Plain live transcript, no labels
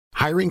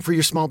Hiring for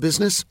your small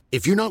business?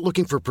 If you're not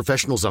looking for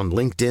professionals on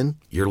LinkedIn,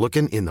 you're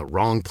looking in the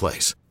wrong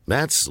place.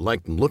 That's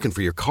like looking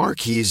for your car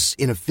keys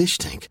in a fish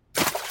tank.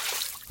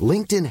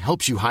 LinkedIn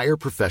helps you hire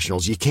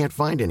professionals you can't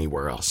find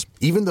anywhere else,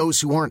 even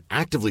those who aren't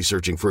actively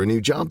searching for a new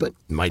job but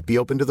might be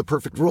open to the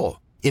perfect role.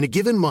 In a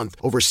given month,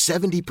 over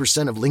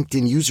 70% of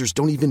LinkedIn users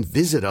don't even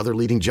visit other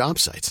leading job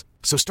sites.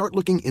 So start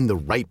looking in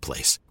the right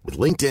place. With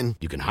LinkedIn,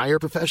 you can hire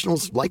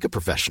professionals like a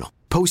professional.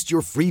 Post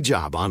your free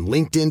job on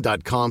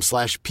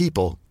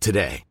linkedin.com/people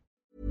today.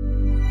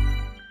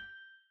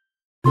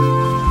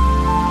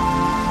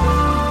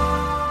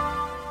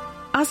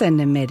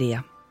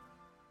 Asennemedia.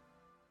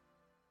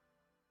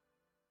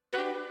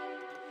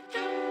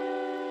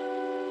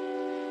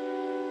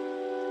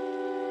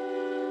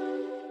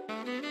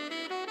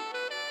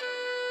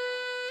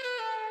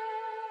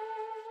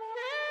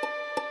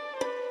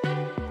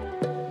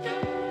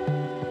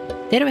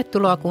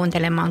 Tervetuloa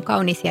kuuntelemaan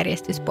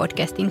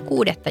Kaunisjärjestys-podcastin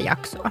 6.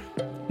 jaksoa.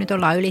 Nyt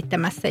ollaan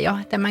ylittämässä jo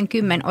tämän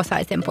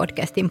 10-osaisen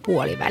podcastin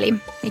puoliväli.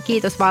 Ja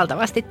kiitos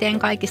valtavasti teidän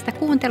kaikista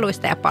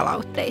kuunteluista ja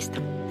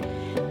palautteista.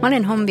 Mä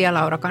olen Hommia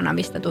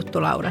Laura-kanavista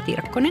tuttu Laura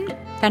Tirkkonen.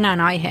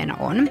 Tänään aiheena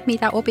on,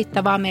 mitä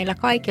opittavaa meillä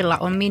kaikilla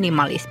on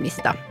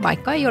minimalismista,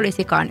 vaikka ei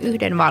olisikaan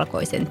yhden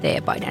valkoisen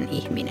teepaidan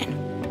ihminen.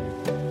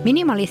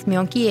 Minimalismi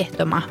on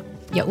kiehtoma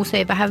ja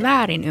usein vähän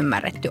väärin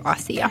ymmärretty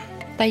asia.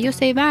 Tai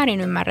jos ei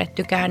väärin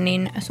ymmärrettykään,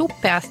 niin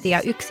suppeasti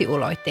ja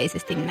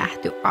yksiulotteisesti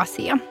nähty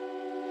asia.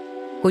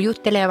 Kun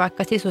juttelee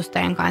vaikka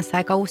sisustajan kanssa,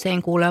 aika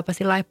usein kuulee jopa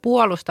sillai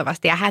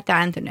puolustavasti ja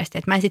hätääntyneesti,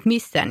 että mä en sit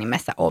missään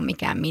nimessä ole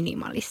mikään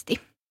minimalisti.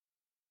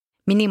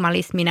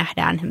 Minimalismi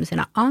nähdään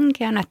semmoisena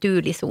ankeana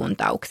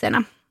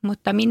tyylisuuntauksena,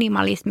 mutta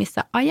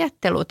minimalismissa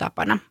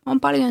ajattelutapana on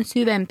paljon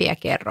syvempiä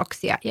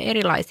kerroksia ja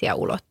erilaisia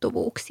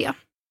ulottuvuuksia.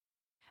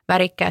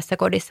 Värikkäässä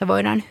kodissa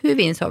voidaan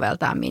hyvin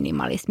soveltaa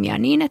minimalismia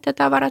niin, että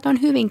tavarat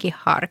on hyvinkin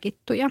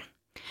harkittuja.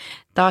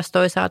 Taas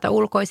toisaalta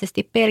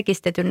ulkoisesti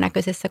pelkistetyn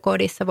näköisessä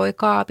kodissa voi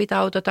kaapit,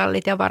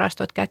 autotallit ja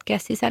varastot kätkeä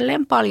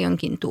sisälleen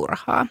paljonkin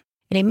turhaa.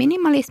 Eli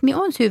minimalismi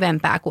on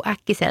syvempää kuin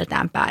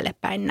äkkiseltään päälle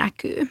päin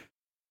näkyy.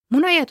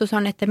 Mun ajatus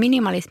on, että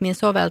minimalismin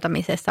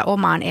soveltamisessa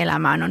omaan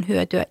elämään on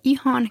hyötyä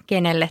ihan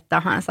kenelle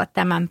tahansa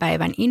tämän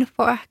päivän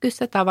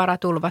infoähkyssä,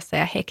 tavaratulvassa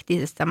ja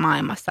hektisessä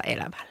maailmassa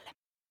elävälle.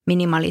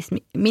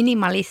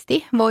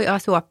 Minimalisti voi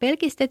asua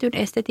pelkistetyn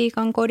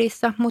estetiikan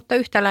kodissa, mutta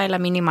yhtä lailla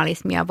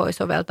minimalismia voi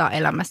soveltaa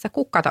elämässä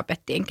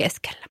kukkatapettien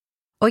keskellä.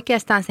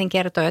 Oikeastaan sen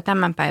kertoo jo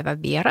tämän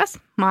päivän vieras,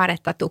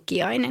 Maaretta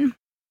Tukiainen.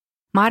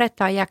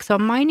 Maaretta on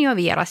jakson mainio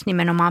vieras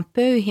nimenomaan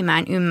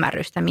pöyhimään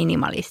ymmärrystä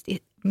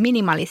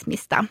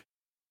minimalismista.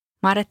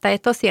 Maaretta ei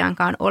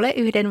tosiaankaan ole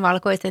yhden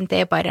valkoisen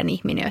teepaidan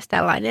ihminen, jos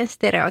tällainen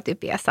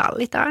stereotypia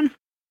sallitaan.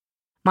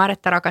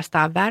 Maaretta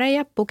rakastaa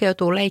värejä,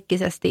 pukeutuu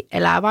leikkisesti,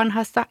 elää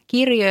vanhassa,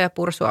 kirjoja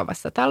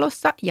pursuavassa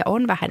talossa ja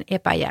on vähän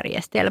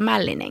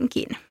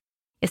epäjärjestelmällinenkin.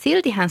 Ja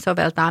silti hän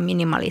soveltaa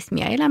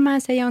minimalismia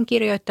elämäänsä ja on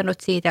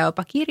kirjoittanut siitä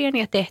jopa kirjan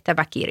ja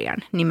tehtäväkirjan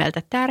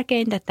nimeltä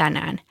Tärkeintä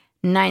tänään.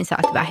 Näin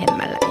saat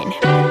vähemmällä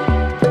enemmän.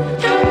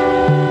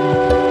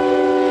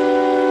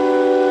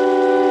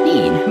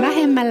 Niin,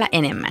 vähemmällä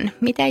enemmän.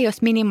 Mitä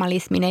jos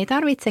minimalismin ei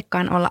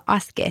tarvitsekaan olla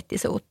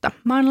askeettisuutta,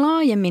 vaan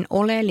laajemmin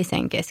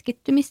oleellisen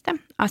keskittymistä,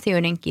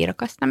 asioiden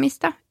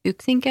kirkastamista,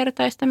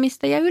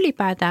 yksinkertaistamista ja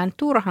ylipäätään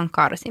turhan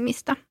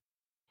karsimista.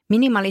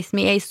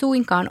 Minimalismi ei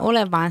suinkaan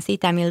ole vaan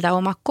sitä, miltä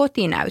oma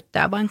koti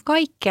näyttää, vaan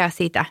kaikkea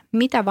sitä,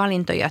 mitä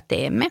valintoja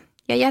teemme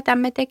ja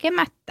jätämme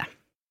tekemättä.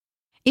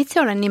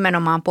 Itse olen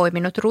nimenomaan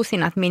poiminut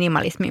rusinat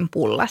minimalismin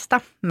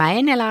pullasta. Mä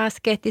en elä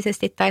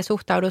askeettisesti tai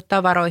suhtaudu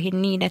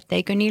tavaroihin niin,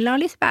 etteikö niillä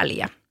olisi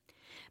väliä.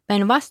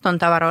 Päinvastoin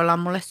tavaroilla on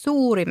mulle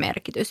suuri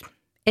merkitys.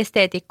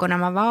 Esteetikkona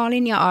mä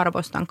vaalin ja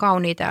arvostan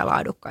kauniita ja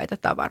laadukkaita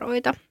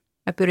tavaroita.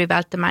 Mä pyrin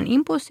välttämään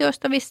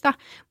impulssiostavista,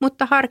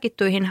 mutta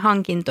harkittuihin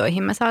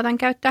hankintoihin mä saatan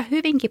käyttää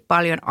hyvinkin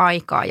paljon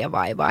aikaa ja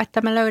vaivaa,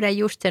 että mä löydän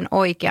just sen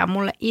oikean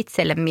mulle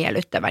itselle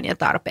miellyttävän ja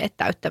tarpeet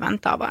täyttävän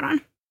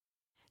tavaran.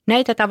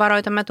 Näitä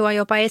tavaroita mä tuon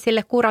jopa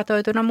esille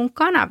kuratoituna mun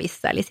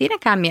kanavissa, eli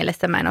siinäkään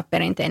mielessä mä en ole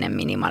perinteinen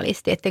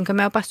minimalisti, ettenkö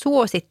mä jopa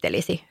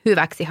suosittelisi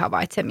hyväksi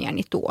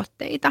havaitsemiani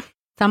tuotteita.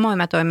 Samoin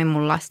mä toimin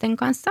mun lasten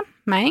kanssa.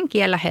 Mä en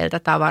kiellä heiltä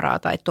tavaraa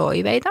tai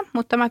toiveita,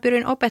 mutta mä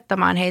pyrin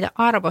opettamaan heitä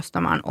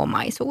arvostamaan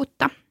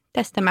omaisuutta.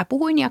 Tästä mä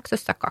puhuin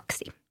jaksossa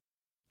 2.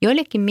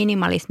 Joillekin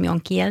minimalismi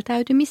on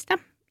kieltäytymistä.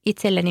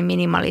 Itselleni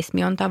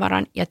minimalismi on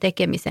tavaran ja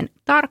tekemisen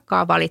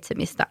tarkkaa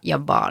valitsemista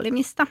ja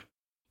vaalimista.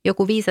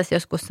 Joku viisas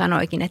joskus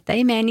sanoikin, että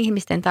ei meidän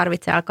ihmisten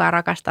tarvitse alkaa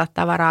rakastaa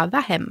tavaraa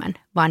vähemmän,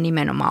 vaan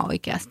nimenomaan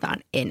oikeastaan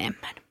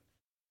enemmän.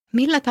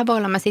 Millä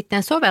tavoilla mä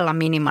sitten sovellan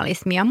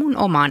minimalismia mun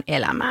omaan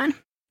elämään?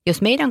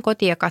 Jos meidän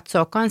kotia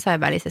katsoo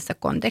kansainvälisessä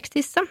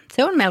kontekstissa,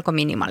 se on melko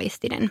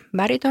minimalistinen.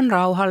 Värit on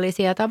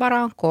rauhallisia,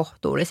 tavara on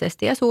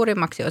kohtuullisesti ja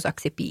suurimmaksi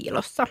osaksi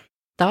piilossa.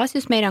 Taas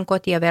jos meidän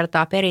kotia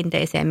vertaa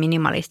perinteiseen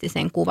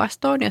minimalistiseen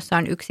kuvastoon, jossa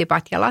on yksi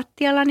patja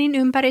lattialla, niin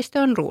ympäristö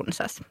on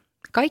runsas.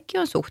 Kaikki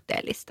on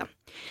suhteellista.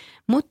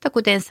 Mutta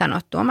kuten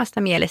sanottu,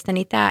 omasta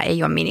mielestäni tämä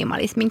ei ole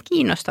minimalismin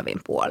kiinnostavin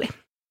puoli.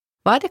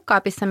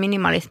 Vaatekaapissa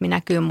minimalismi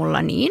näkyy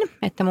mulla niin,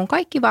 että mun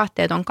kaikki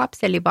vaatteet on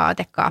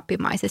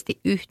kapselivaatekaappimaisesti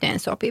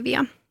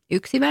yhteensopivia.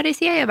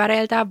 Yksivärisiä ja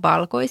väreiltään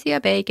valkoisia,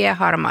 veikeä,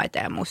 harmaita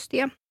ja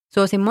mustia.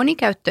 Suosin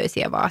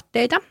monikäyttöisiä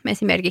vaatteita,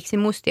 esimerkiksi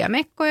mustia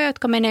mekkoja,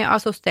 jotka menee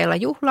asusteilla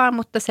juhlaan,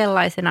 mutta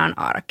sellaisenaan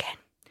arkeen.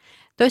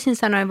 Toisin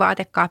sanoen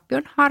vaatekaappi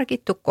on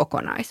harkittu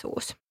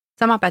kokonaisuus.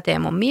 Sama pätee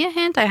mun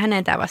mieheen, tai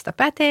hänen tämä vasta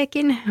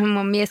päteekin.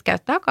 Mun mies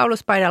käyttää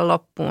kauluspaidan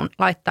loppuun,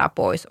 laittaa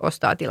pois,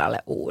 ostaa tilalle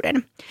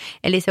uuden.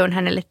 Eli se on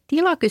hänelle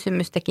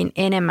tilakysymystäkin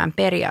enemmän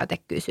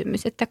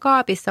periaatekysymys, että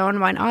kaapissa on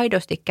vain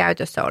aidosti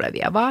käytössä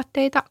olevia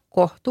vaatteita,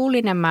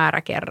 kohtuullinen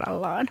määrä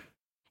kerrallaan.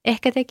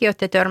 Ehkä tekin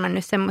olette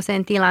törmännyt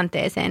semmoiseen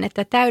tilanteeseen,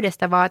 että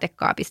täydestä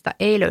vaatekaapista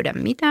ei löydä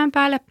mitään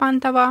päälle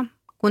pantavaa,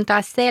 kun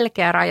taas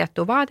selkeä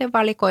rajattu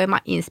vaatevalikoima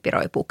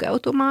inspiroi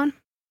pukeutumaan.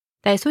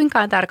 Tämä ei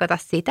suinkaan tarkoita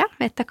sitä,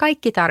 että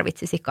kaikki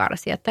tarvitsisi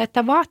karsia tai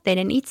että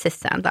vaatteiden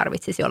itsessään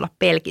tarvitsisi olla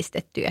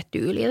pelkistettyjä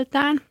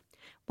tyyliltään.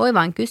 Voi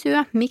vain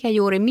kysyä, mikä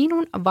juuri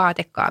minun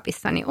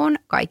vaatekaapissani on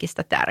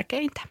kaikista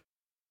tärkeintä.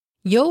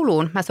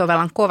 Jouluun mä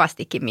sovellan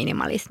kovastikin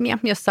minimalismia,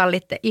 jos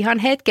sallitte ihan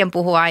hetken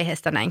puhua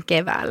aiheesta näin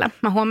keväällä.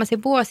 Mä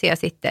huomasin vuosia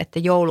sitten, että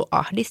joulu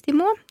ahdisti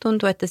mua.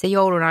 Tuntui, että se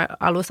joulun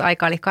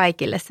alusaika oli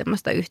kaikille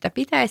semmoista yhtä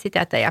pitäisi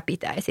tätä ja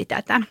pitäisi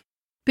tätä.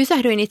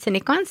 Pysähdyin itseni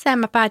kanssa ja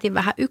mä päätin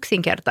vähän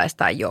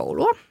yksinkertaistaa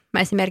joulua. Mä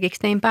esimerkiksi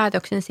tein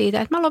päätöksen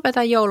siitä, että mä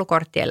lopetan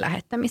joulukorttien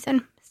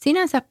lähettämisen.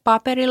 Sinänsä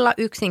paperilla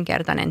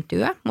yksinkertainen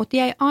työ, mutta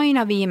jäi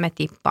aina viime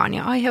tippaan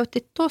ja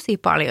aiheutti tosi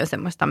paljon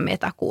semmoista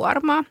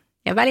metakuormaa.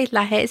 Ja välit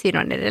läheisiin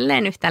on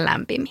edelleen yhtä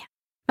lämpimiä.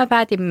 Mä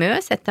päätin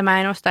myös, että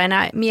mä en osta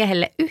enää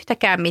miehelle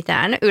yhtäkään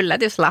mitään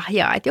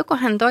yllätyslahjaa. Että joko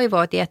hän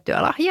toivoo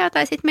tiettyä lahjaa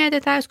tai sitten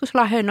mietitään joskus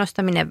lahjojen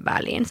nostaminen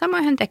väliin.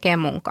 Samoin hän tekee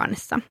mun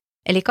kanssa.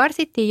 Eli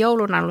karsittiin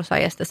joulun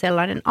alusajasta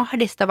sellainen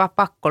ahdistava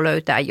pakko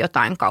löytää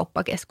jotain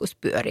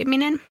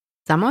kauppakeskuspyöriminen.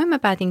 Samoin mä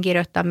päätin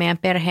kirjoittaa meidän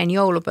perheen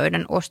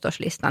joulupöydän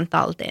ostoslistan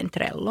talteen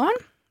Trelloon.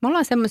 Me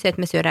ollaan semmoisia, että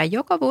me syödään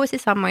joka vuosi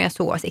samoja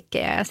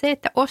suosikkeja ja se,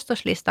 että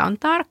ostoslista on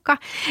tarkka,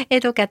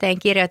 etukäteen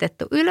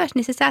kirjoitettu ylös,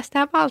 niin se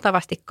säästää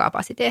valtavasti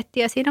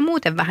kapasiteettia siinä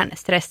muuten vähän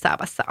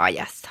stressaavassa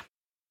ajassa.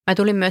 Mä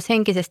tulin myös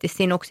henkisesti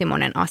sinuksi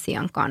monen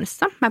asian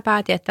kanssa. Mä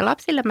päätin, että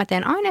lapsille mä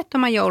teen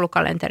aineettoman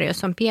joulukalenteri,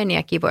 jossa on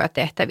pieniä kivoja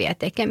tehtäviä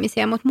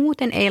tekemisiä, mutta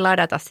muuten ei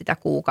ladata sitä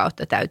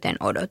kuukautta täyteen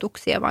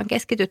odotuksia, vaan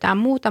keskitytään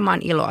muutamaan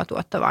iloa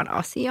tuottavaan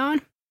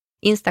asiaan.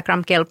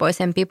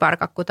 Instagram-kelpoisen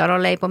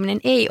piparkakkutalon leipominen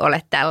ei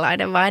ole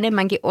tällainen, vaan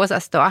enemmänkin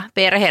osastoa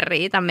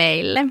perheriita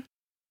meille.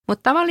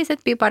 Mutta tavalliset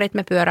piparit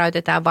me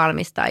pyöräytetään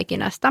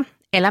valmistaikinasta.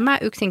 Elämää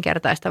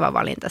yksinkertaistava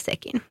valinta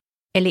sekin.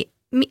 Eli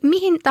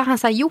mihin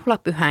tahansa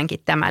juhlapyhäänkin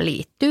tämä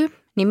liittyy,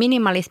 niin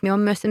minimalismi on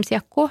myös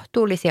sellaisia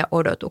kohtuullisia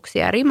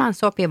odotuksia, riman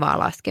sopivaa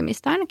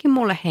laskemista, ainakin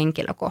mulle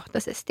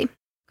henkilökohtaisesti.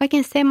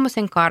 Kaiken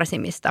semmoisen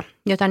karsimista,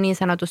 jota niin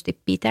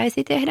sanotusti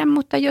pitäisi tehdä,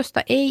 mutta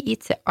josta ei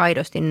itse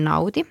aidosti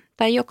nauti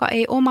tai joka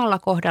ei omalla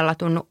kohdalla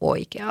tunnu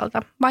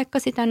oikealta, vaikka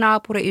sitä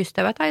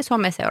naapuriystävä tai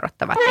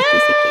someseurattava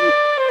tekisikin.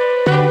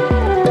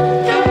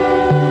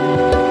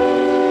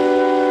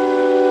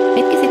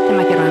 Hetki sitten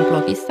mä kerroin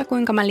blogissa,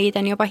 kuinka mä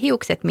liitän jopa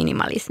hiukset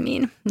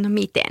minimalismiin. No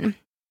miten?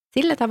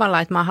 Sillä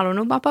tavalla, että mä oon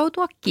halunnut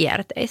vapautua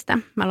kierteistä.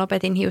 Mä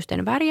lopetin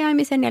hiusten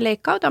värjäämisen ja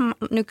leikkautan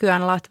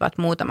nykyään latvat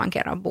muutaman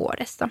kerran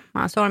vuodessa.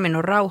 Mä oon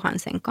solminut rauhan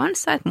sen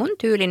kanssa, että mun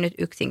tyyli nyt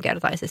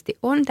yksinkertaisesti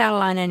on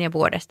tällainen ja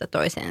vuodesta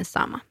toiseen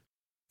sama.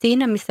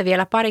 Siinä, missä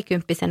vielä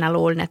parikymppisenä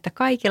luulin, että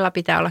kaikilla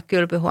pitää olla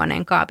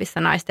kylpyhuoneen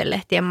kaapissa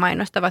naistenlehtien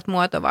mainostavat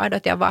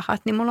muotovahdot ja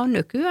vahat, niin mulla on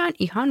nykyään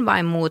ihan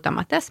vain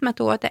muutama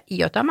täsmätuote,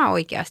 jota mä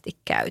oikeasti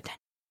käytän.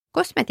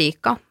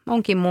 Kosmetiikka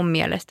onkin mun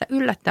mielestä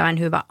yllättävän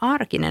hyvä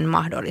arkinen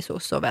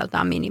mahdollisuus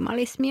soveltaa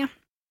minimalismia.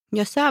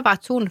 Jos sä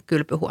avaat sun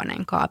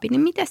kylpyhuoneen kaapin,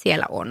 niin mitä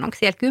siellä on? Onko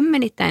siellä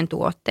kymmenittäin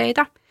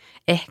tuotteita,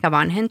 ehkä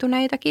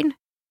vanhentuneitakin?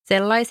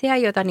 Sellaisia,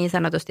 joita niin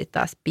sanotusti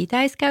taas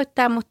pitäisi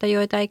käyttää, mutta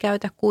joita ei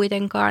käytä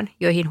kuitenkaan,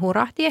 joihin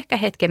hurahti ehkä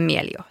hetken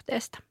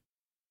mielijohteesta.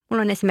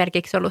 Mulla on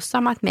esimerkiksi ollut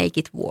samat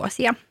meikit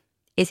vuosia.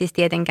 Ei siis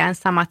tietenkään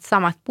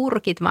samat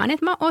purkit, vaan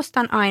että mä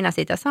ostan aina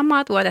sitä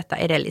samaa tuotetta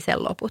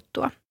edellisen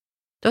loputtua.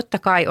 Totta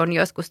kai on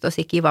joskus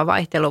tosi kiva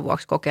vaihtelun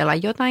vuoksi kokeilla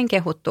jotain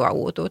kehuttua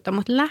uutuutta,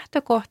 mutta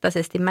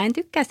lähtökohtaisesti mä en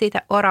tykkää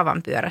siitä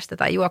oravan pyörästä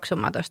tai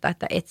juoksumatosta,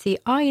 että etsii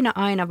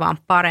aina vaan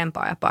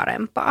parempaa ja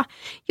parempaa,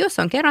 jos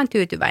on kerran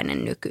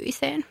tyytyväinen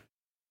nykyiseen.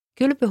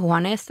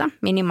 Kylpyhuoneessa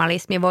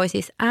minimalismi voi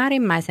siis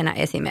äärimmäisenä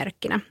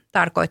esimerkkinä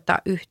tarkoittaa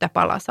yhtä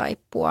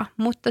palasaippua,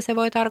 mutta se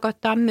voi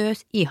tarkoittaa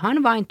myös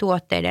ihan vain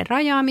tuotteiden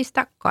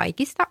rajaamista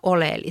kaikista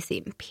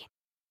oleellisimpiin.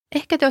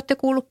 Ehkä te olette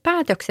kuullut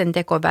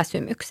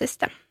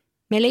päätöksentekoväsymyksestä.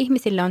 Meille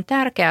ihmisille on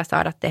tärkeää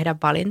saada tehdä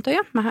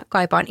valintoja. Mä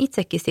kaipaan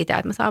itsekin sitä,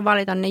 että mä saan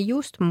valita ne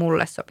just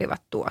mulle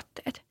sopivat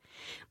tuotteet.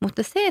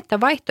 Mutta se, että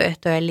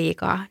vaihtoehtoja on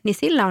liikaa, niin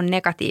sillä on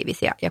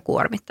negatiivisia ja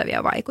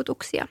kuormittavia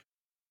vaikutuksia.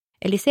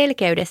 Eli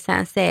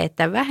selkeydessään se,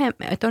 että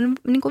on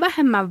niin kuin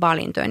vähemmän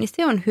valintoja, niin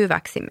se on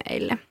hyväksi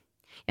meille.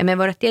 Ja me ei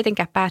voida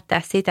tietenkään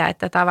päättää sitä,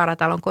 että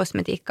tavaratalon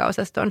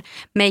kosmetiikkaosaston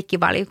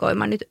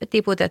meikkivalikoima nyt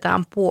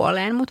tiputetaan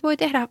puoleen, mutta voi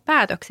tehdä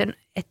päätöksen,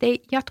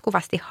 ettei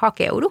jatkuvasti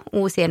hakeudu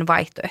uusien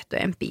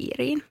vaihtoehtojen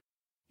piiriin.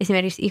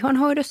 Esimerkiksi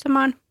ihonhoidossa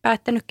mä oon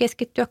päättänyt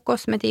keskittyä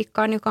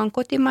kosmetiikkaan, joka on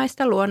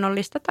kotimaista,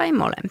 luonnollista tai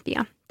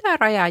molempia. Tämä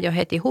rajaa jo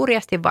heti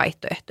hurjasti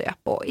vaihtoehtoja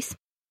pois.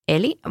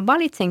 Eli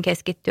valitsen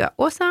keskittyä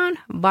osaan,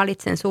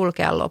 valitsen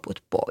sulkea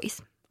loput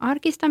pois.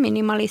 Arkista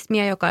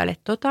minimalismia, joka ei ole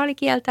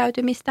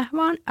totaalikieltäytymistä,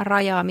 vaan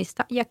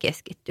rajaamista ja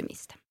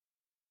keskittymistä.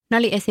 Nämä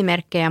oli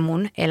esimerkkejä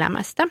mun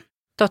elämästä.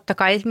 Totta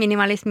kai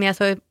minimalismia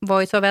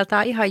voi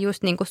soveltaa ihan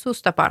just niin kuin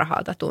susta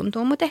parhaalta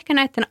tuntuu, mutta ehkä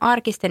näiden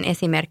arkisten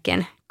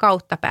esimerkkien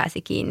kautta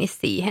pääsi kiinni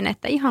siihen,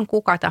 että ihan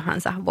kuka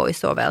tahansa voi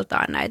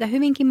soveltaa näitä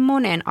hyvinkin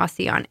monen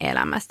asian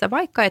elämässä,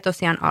 vaikka ei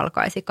tosiaan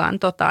alkaisikaan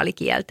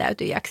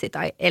totaalikieltäytyjäksi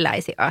tai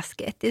eläisi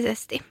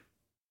askeettisesti.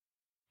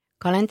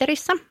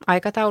 Kalenterissa,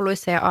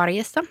 aikatauluissa ja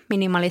arjessa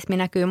minimalismi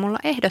näkyy mulla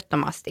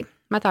ehdottomasti.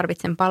 Mä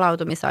tarvitsen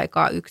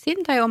palautumisaikaa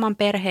yksin tai oman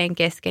perheen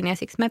kesken ja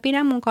siksi mä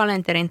pidän mun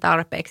kalenterin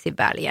tarpeeksi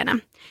väljänä.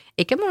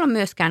 Eikä mulla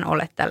myöskään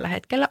ole tällä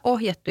hetkellä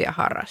ohjattuja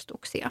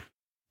harrastuksia.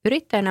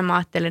 Yrittäjänä mä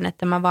ajattelen,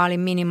 että mä vaalin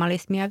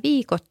minimalismia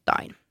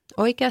viikoittain.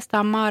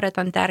 Oikeastaan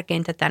maaretan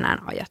tärkeintä tänään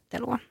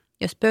ajattelua.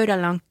 Jos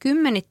pöydällä on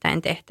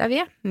kymmenittäin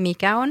tehtäviä,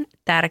 mikä on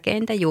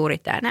tärkeintä juuri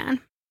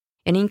tänään?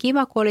 Ja niin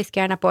kiva, kun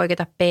olisikin aina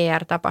poiketa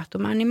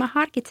PR-tapahtumaan, niin mä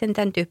harkitsen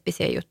tämän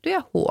tyyppisiä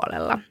juttuja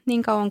huolella.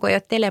 Niin kauan kuin ei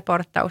ole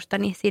teleporttausta,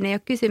 niin siinä ei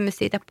ole kysymys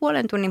siitä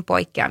puolen tunnin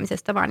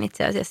poikkeamisesta, vaan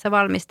itse asiassa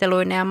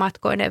valmisteluinen ja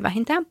matkoinen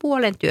vähintään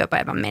puolen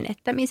työpäivän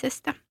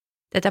menettämisestä.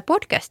 Tätä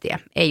podcastia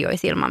ei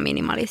olisi ilman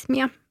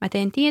minimalismia. Mä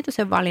teen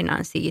tietoisen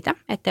valinnan siitä,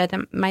 että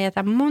mä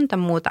jätän monta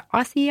muuta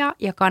asiaa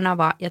ja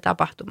kanavaa ja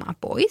tapahtumaa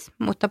pois,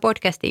 mutta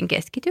podcastiin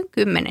keskityn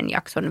 10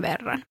 jakson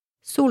verran.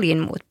 Suljin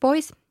muut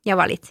pois ja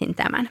valitsin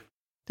tämän.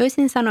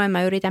 Toisin sanoen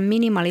mä yritän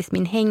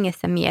minimalismin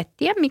hengessä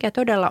miettiä, mikä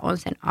todella on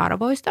sen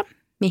arvoista,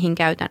 mihin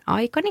käytän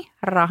aikani,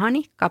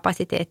 rahani,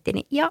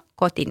 kapasiteettini ja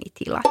kotini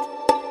tilat.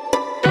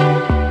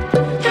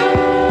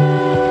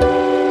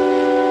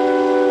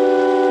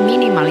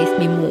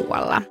 Minimalismi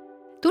muualla.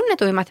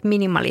 Tunnetuimmat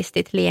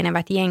minimalistit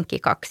lienevät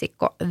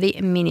jenkkikaksikko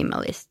The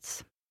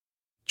Minimalists.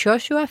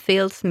 Joshua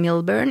Fields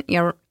Millburn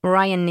ja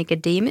Ryan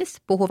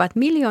Nicodemus puhuvat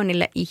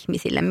miljoonille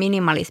ihmisille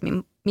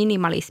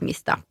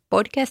minimalismista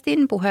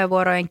podcastin,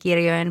 puheenvuorojen,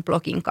 kirjojen,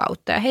 blogin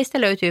kautta ja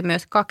heistä löytyy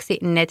myös 2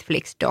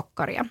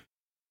 Netflix-dokkaria.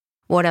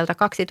 Vuodelta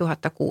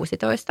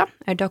 2016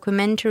 A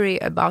Documentary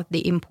About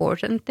the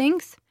Important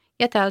Things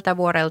ja tältä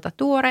vuodelta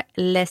tuore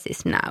Less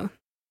is Now.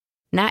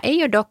 Nämä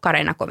ei ole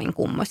dokkareina kovin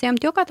kummosia,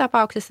 mutta joka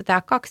tapauksessa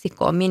tämä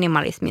kaksikko on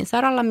minimalismin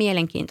saralla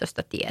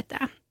mielenkiintoista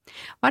tietää.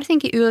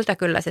 Varsinkin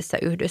yltäkylläisessä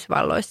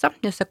Yhdysvalloissa,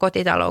 jossa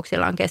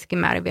kotitalouksilla on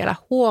keskimäärin vielä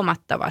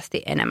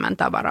huomattavasti enemmän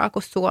tavaraa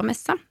kuin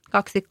Suomessa,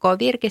 kaksikko on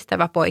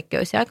virkistävä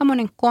poikkeus ja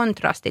aikamoinen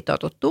kontrasti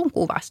totuttuun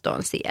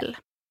kuvastoon siellä.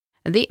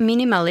 The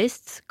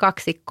Minimalists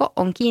kaksikko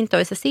on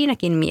kiintoisa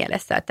siinäkin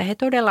mielessä, että he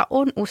todella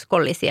on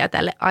uskollisia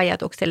tälle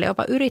ajatukselle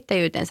jopa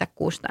yrittäjyytensä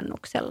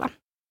kustannuksella.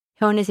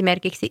 He on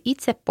esimerkiksi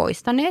itse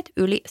poistaneet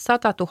yli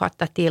 100 000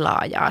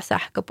 tilaajaa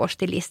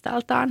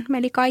sähköpostilistaltaan,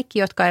 eli kaikki,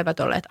 jotka eivät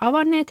olleet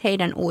avanneet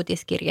heidän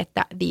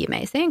uutiskirjettä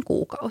viimeiseen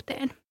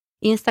kuukauteen.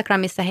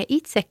 Instagramissa he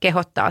itse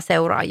kehottaa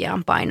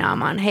seuraajiaan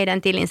painaamaan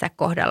heidän tilinsä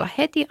kohdalla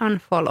heti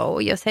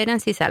unfollow, jos heidän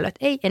sisällöt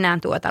ei enää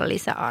tuota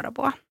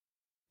lisäarvoa.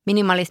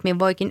 Minimalismin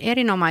voikin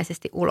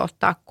erinomaisesti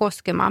ulottaa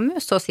koskemaan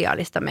myös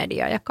sosiaalista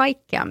mediaa ja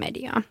kaikkea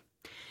mediaa.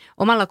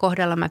 Omalla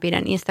kohdalla mä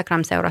pidän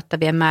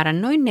Instagram-seurattavien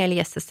määrän noin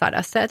 400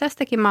 ja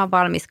tästäkin mä oon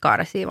valmis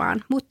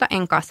karsimaan, mutta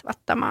en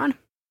kasvattamaan.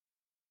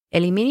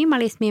 Eli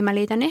minimalismiin mä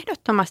liitän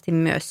ehdottomasti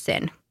myös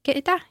sen,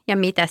 ketä ja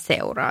mitä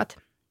seuraat.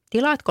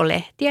 Tilaatko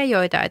lehtiä,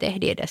 joita et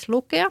ehdi edes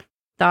lukea?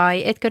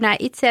 Tai etkö näe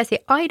itseäsi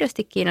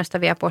aidosti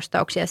kiinnostavia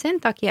postauksia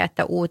sen takia,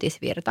 että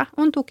uutisvirta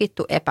on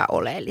tukittu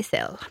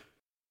epäoleellisella?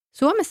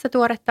 Suomessa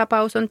tuore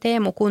tapaus on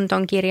Teemu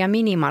Kunton kirja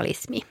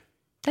Minimalismi.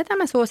 Tätä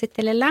mä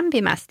suosittelen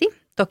lämpimästi,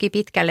 toki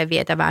pitkälle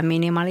vietävään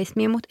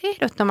minimalismiin, mutta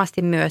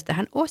ehdottomasti myös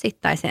tähän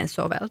osittaiseen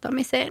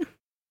soveltamiseen.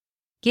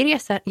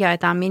 Kirjassa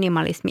jaetaan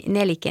minimalismi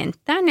 4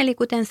 kenttään, eli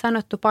kuten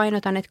sanottu,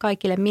 painotan, että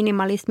kaikille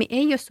minimalismi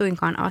ei ole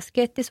suinkaan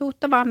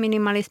askeettisuutta, vaan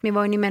minimalismi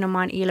voi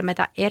nimenomaan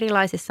ilmetä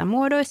erilaisissa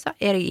muodoissa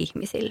eri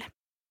ihmisille.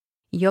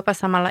 Jopa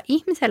samalla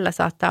ihmisellä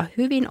saattaa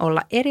hyvin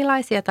olla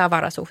erilaisia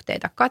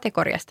tavarasuhteita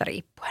kategoriasta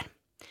riippuen.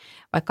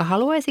 Vaikka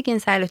haluaisikin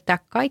säilyttää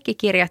kaikki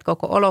kirjat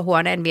koko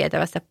olohuoneen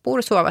vietävässä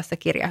pursuavassa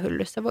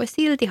kirjahyllyssä, voi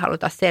silti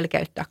haluta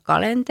selkeyttää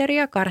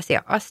kalenteria,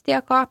 karsia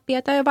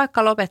astiakaappia tai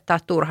vaikka lopettaa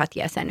turhat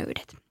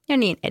jäsenyydet ja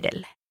niin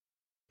edelleen.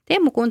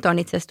 Teemu Kunto on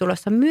itse asiassa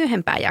tulossa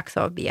myöhempää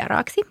jaksoa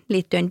vieraaksi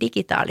liittyen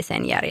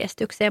digitaaliseen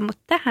järjestykseen,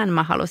 mutta tähän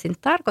mä halusin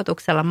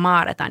tarkoituksella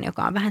maaretan,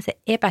 joka on vähän se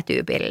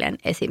epätyypillinen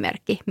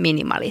esimerkki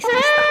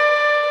minimalismista.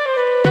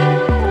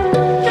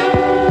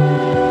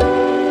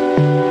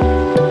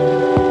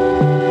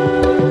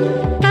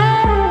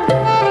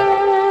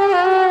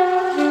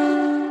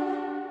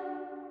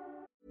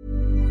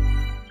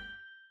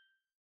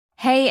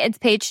 Hey, it's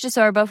Paige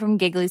DeSorbo from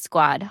Giggly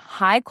Squad.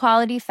 High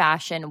quality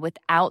fashion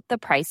without the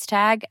price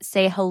tag.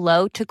 Say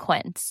hello to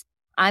Quince.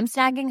 I'm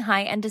snagging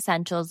high-end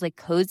essentials like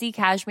cozy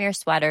cashmere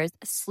sweaters,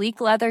 sleek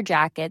leather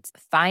jackets,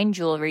 fine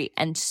jewelry,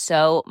 and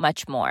so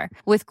much more.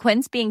 With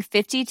Quince being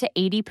 50 to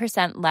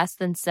 80% less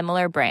than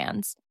similar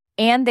brands.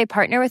 And they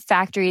partner with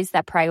factories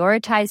that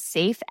prioritize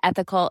safe,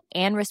 ethical,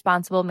 and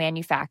responsible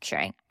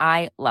manufacturing.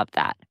 I love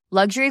that.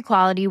 Luxury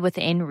quality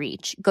within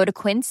reach. Go to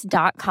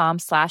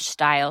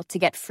quince.com/style to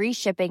get free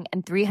shipping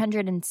and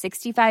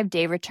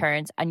 365-day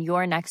returns on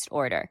your next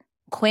order.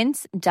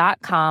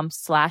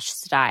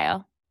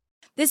 Quince.com/style.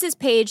 This is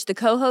Paige, the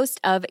co-host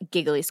of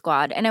Giggly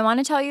Squad, and I want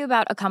to tell you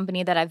about a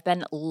company that I've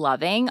been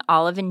loving,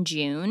 Olive &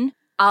 June.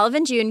 Olive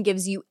 & June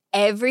gives you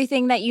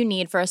everything that you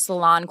need for a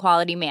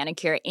salon-quality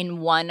manicure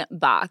in one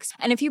box.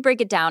 And if you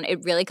break it down,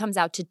 it really comes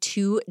out to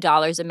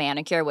 $2 a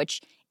manicure,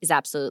 which is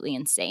absolutely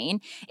insane.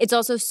 It's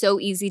also so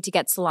easy to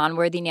get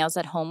salon-worthy nails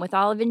at home with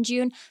Olive &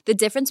 June. The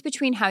difference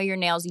between how your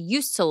nails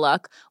used to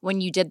look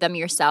when you did them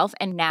yourself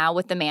and now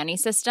with the Mani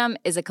system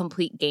is a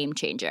complete game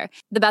changer.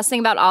 The best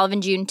thing about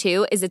Olive & June,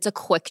 too, is it's a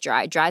quick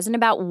dry. Dries in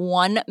about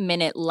 1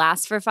 minute,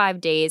 lasts for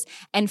 5 days,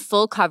 and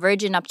full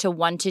coverage in up to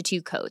 1 to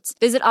 2 coats.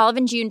 Visit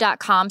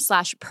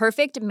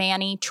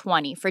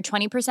oliveandjune.com/perfectmani20 for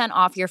 20%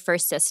 off your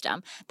first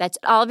system. That's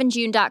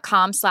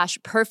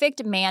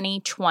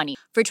oliveandjune.com/perfectmani20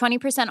 for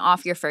 20%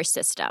 off your first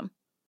system.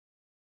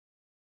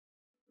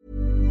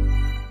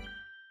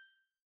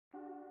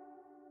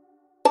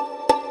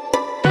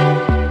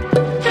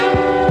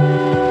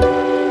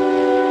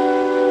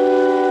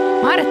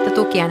 Maaretta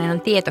Tukiainen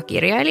on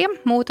tietokirjailija,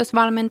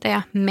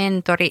 muutosvalmentaja,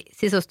 mentori,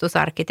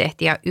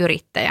 sisustusarkkitehti ja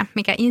yrittäjä,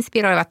 mikä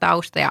inspiroiva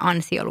tausta ja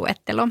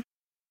ansioluettelo.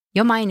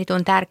 Jo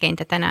mainitun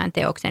tärkeintä tänään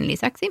teoksen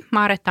lisäksi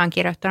Maaretta on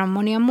kirjoittanut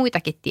monia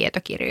muitakin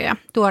tietokirjoja.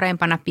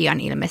 Tuoreimpana pian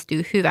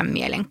ilmestyy Hyvän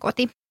mielen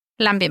koti.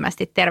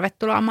 Lämpimästi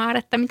tervetuloa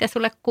Maaretta, mitä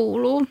sulle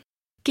kuuluu?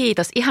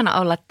 Kiitos, ihana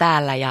olla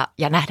täällä ja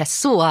nähdä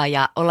sua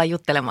ja olla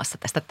juttelemassa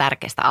tästä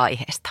tärkeästä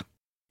aiheesta.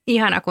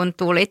 Ihana kun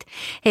tulit.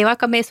 Hei,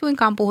 vaikka me ei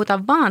suinkaan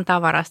puhuta vaan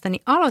tavarasta,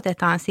 niin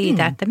aloitetaan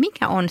siitä, että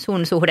mikä on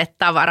sun suhde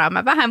tavaraan.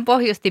 Mä vähän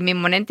pohjustin,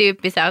 millainen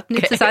tyyppi sä oot.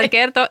 Nyt sä saat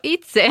kertoa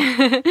itse.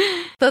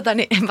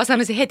 Mä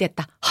sanoisin heti,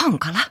 että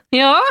hankala.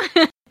 Joo.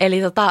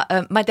 Eli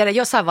mä en tiedä,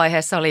 jossain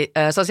vaiheessa oli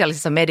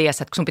sosiaalisessa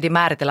mediassa, että kun sun piti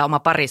määritellä oma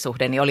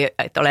parisuhde, niin oli,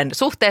 että olen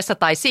suhteessa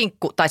tai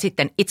sinkku tai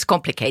sitten it's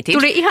complicated.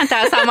 Tuli ihan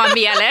tää sama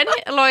mieleen.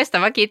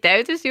 Loistava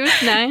kiteytys,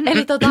 just näin.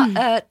 Eli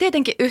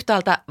tietenkin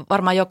yhtäältä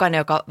varmaan jokainen,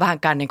 joka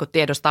vähänkään niin kuin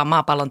tiedostaa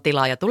maapallon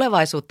tilaa ja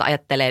tulevaisuutta,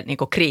 ajattelee niin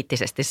kuin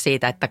kriittisesti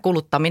siitä, että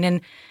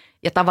kuluttaminen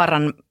ja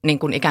tavaran niin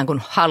kuin ikään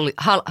kuin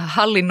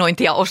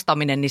hallinnointi ja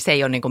ostaminen, niin se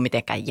ei ole niin kuin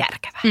mitenkään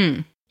järkevää.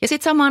 Ja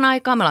sitten samaan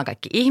aikaan me ollaan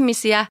kaikki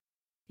ihmisiä.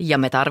 Ja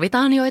me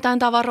tarvitaan joitain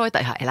tavaroita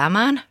ihan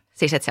elämään,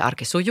 siis että se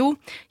arki sujuu.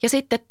 Ja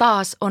sitten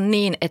taas on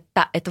niin,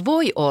 että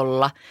voi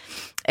olla,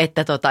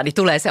 että niin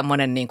tulee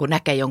semmoinen niin kuin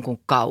näkee jonkun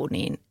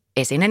kauniin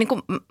esine. Niin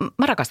kuin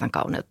mä rakastan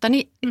kauneutta,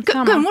 niin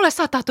kyllä mulle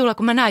saattaa tulla,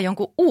 kun mä näen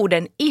jonkun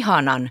uuden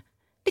ihanan,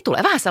 niin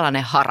tulee vähän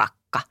sellainen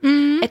harakka.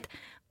 Että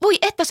voi,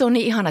 että se on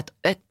niin ihana,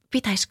 että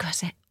pitäisikö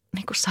se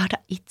niin kuin saada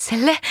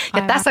itselle.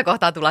 Ja tässä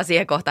kohtaa tullaan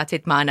siihen kohtaan, että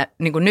sit mä aina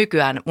niin kuin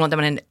nykyään, mulla on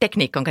tämmöinen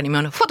tekniikka, jonka nimi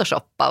on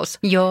photoshoppaus.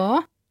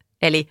 Joo.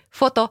 Eli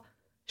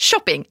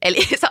photoshopping,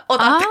 eli sä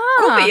otat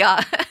kuvia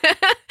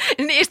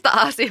niistä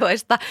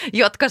asioista,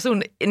 jotka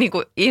sun niin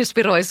kuin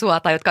inspiroi sua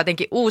tai jotka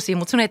jotenkin uusia,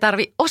 mutta sun ei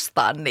tarvi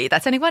ostaa niitä.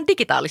 Että sä niin vaan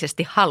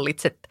digitaalisesti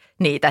hallitset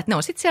niitä, että ne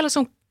on sitten siellä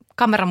sun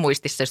kameran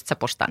muistissa, jos sä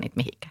postaa niitä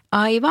mihinkään.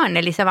 Aivan,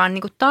 eli sä vaan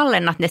niinku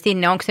tallennat ne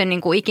sinne. Onko se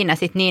niinku ikinä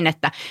sit niin,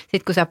 että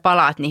sit kun sä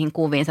palaat niihin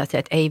kuviin, sä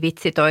että ei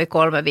vitsi toi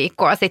 3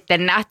 viikkoa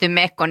sitten nähty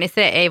mekko, niin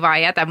se ei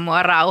vaan jätä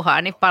mua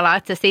rauhaa, niin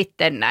palaat sä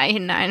sitten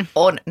näihin näin?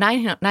 On.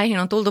 Näihin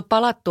on tultu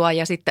palattua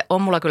ja sitten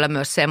on mulla kyllä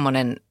myös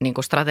semmoinen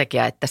niinku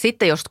strategia, että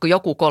sitten jos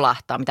joku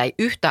kolahtaa, mitä ei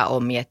yhtään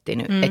ole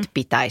miettinyt, että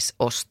pitäisi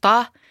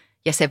ostaa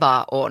ja se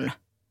vaan on.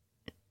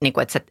 Niin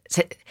kuin, että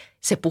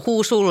se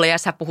puhuu sulle ja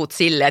sä puhut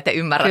sille, että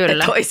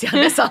ymmärrätte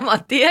toisianne saman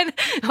tien,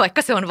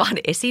 vaikka se on vain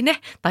esine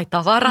tai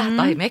tavara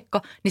tai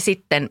mekko, niin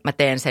sitten mä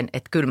teen sen,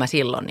 että kyllä mä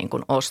silloin niin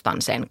kuin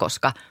ostan sen,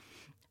 koska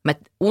mä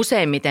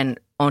useimmiten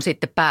on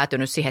sitten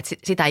päätynyt siihen, että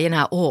sitä ei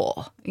enää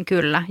ole.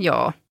 Kyllä,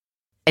 joo.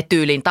 Että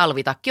tyyliin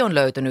talvitakki on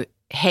löytynyt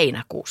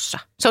heinäkuussa.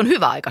 Se on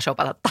hyvä aika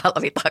shopata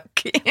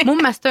talvitakkiin. Mun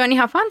mielestä toi on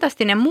ihan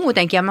fantastinen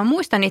muutenkin ja mä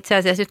muistan itse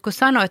asiassa, että kun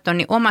sanoit ton,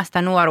 niin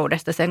omasta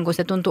nuoruudesta sen, kun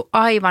se tuntui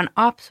aivan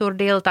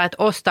absurdilta,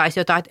 että ostaisi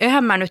jotain. Että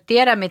eihän mä nyt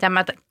tiedä, mitä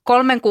mä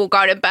 3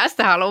 kuukauden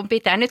päästä haluan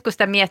pitää. Nyt kun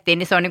sitä miettii,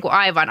 niin se on niin kuin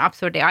aivan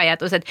absurdi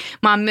ajatus. Että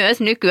mä oon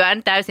myös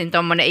nykyään täysin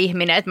tommonen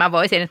ihminen, että mä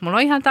voisin, että mulla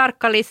on ihan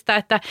tarkka lista,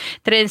 että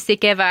trenssi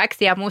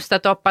kevääksi ja musta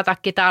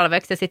toppatakki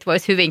talveksi ja sit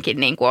vois hyvinkin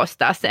niin kuin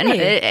ostaa sen.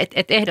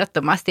 Että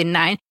ehdottomasti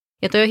näin.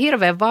 Ja toi on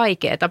hirveän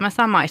vaikeaa. Mä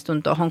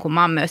samaistun tuohon, kun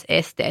mä oon myös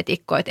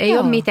esteetikko. Että ei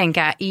ole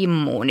mitenkään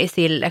immuuni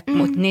sille,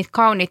 mutta niitä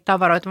kauniita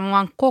tavaroita mulla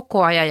on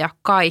koko ajan ja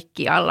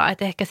kaikkialla.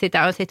 Että ehkä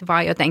sitä on sitten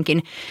vaan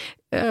jotenkin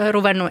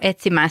ruvennut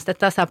etsimään sitä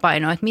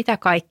tasapainoa, että mitä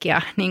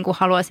kaikkia niin kuin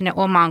haluaa sinne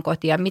omaan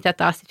kotiin ja mitä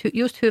taas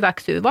just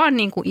hyväksyy vaan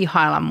niin kuin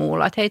ihailla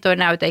muulla. Että hei, toi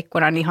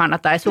näyteikkuna on ihana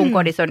tai sun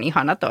kodissa on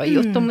ihana toi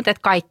juttu, mutta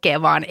että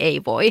kaikkea vaan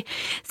ei voi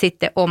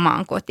sitten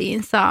omaan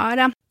kotiin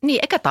saada. Niin,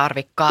 eikä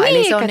tarvikaan. Niin,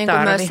 eli se on niinku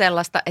myös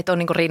sellaista, että on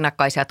niinku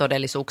rinnakkaisia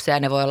todellisuuksia ja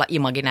ne voi olla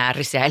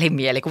imaginäärisiä, eli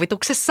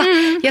mielikuvituksessa.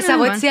 Ja sä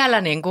voit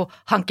siellä niinku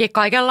hankkia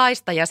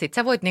kaikenlaista ja sit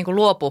sä voit niinku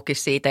luopuukin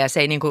siitä ja se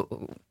ei niinku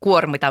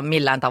kuormita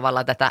millään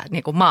tavalla tätä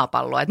niinku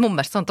maapalloa. Et mun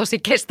mielestä se on tosi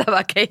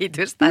kestävää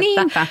kehitystä,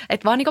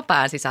 että vaan niinku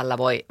pään sisällä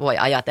voi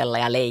ajatella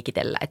ja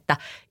leikitellä. Että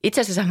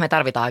itse asiassa me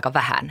tarvitaan aika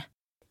vähän.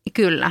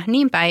 Kyllä,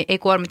 niinpä ei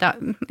kuormita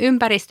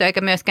ympäristöä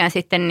eikä myöskään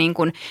sitten niin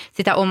kuin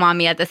sitä omaa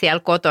mieltä siellä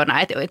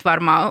kotona. Että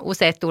varmaan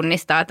useat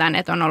tunnistaa tämän,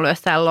 että on ollut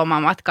jossain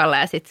lomamatkalla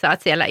ja sitten sä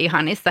oot siellä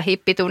ihanissa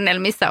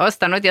hippitunnelmissa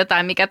ostanut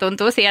jotain, mikä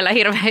tuntuu siellä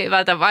hirveän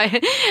hyvältä vai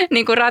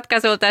niin kuin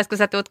ratkaisulta. Ja kun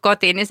sä tuut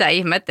kotiin, niin sä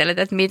ihmettelet,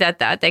 että mitä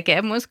tämä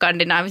tekee mun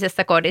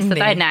skandinaavisessa kodissa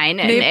tai näin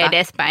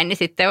edespäin. Niin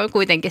sitten on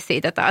kuitenkin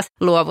siitä taas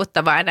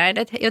luovuttavaa näin,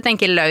 että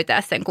jotenkin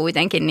löytää sen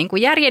kuitenkin niin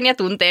kuin järjen ja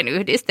tunteen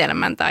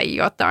yhdistelmän tai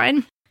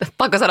jotain.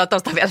 Pakko sanoa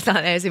tuosta vielä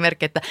sellainen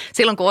esimerkki, että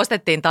silloin kun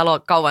ostettiin talo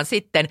kauan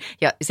sitten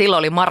ja silloin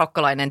oli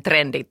marokkolainen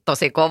trendi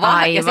tosi kova.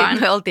 Aivan. Ja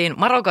sitten me oltiin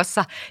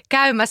Marokossa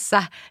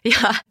käymässä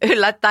ja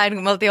yllättäen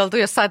kun me oltiin oltu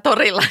jossain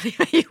torilla, niin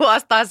me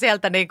juostaan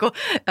sieltä niinku,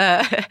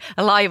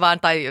 laivaan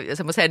tai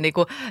semmoiseen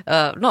niinku,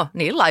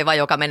 laivaan,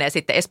 joka menee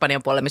sitten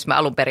Espanjan puolelle, missä me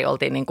alun perin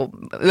oltiin niinku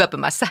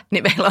yöpymässä,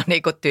 niin meillä on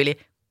niinku tyyli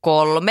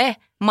 3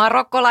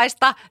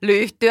 marokkolaista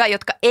lyhtyä,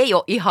 jotka ei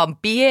ole ihan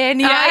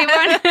pieniä.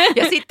 Aivan.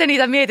 Ja sitten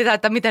niitä mietitään,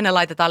 että miten ne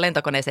laitetaan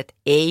lentokoneeseen.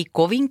 Ei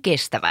kovin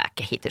kestävää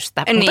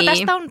kehitystä, mutta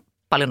tästä on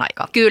paljon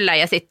aikaa. Kyllä,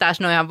 ja sitten taas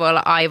noja voi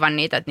olla aivan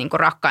niitä niinku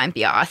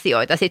rakkaimpia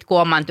asioita. Sitten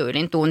kun oman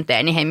tyylin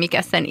tuntee, niin hei,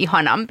 mikä sen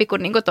ihanampi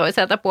kuin niinku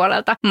toiselta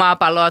puolelta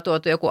maapalloa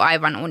tuotu joku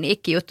aivan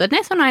uniikki juttu. Et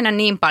näissä on aina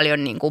niin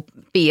paljon niinku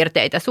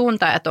piirteitä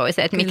suuntaan ja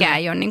toiseen, että mikä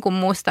ei ole niinku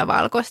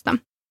mustavalkoista.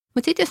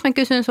 Mutta sitten jos mä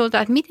kysyn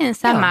sulta, että miten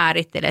sä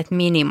määrittelet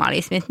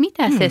minimalismin, että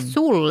mitä se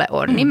sulle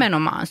on,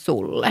 nimenomaan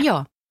sulle?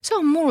 Joo, se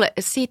on mulle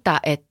sitä,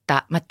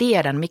 että mä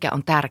tiedän, mikä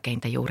on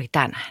tärkeintä juuri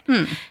tänään.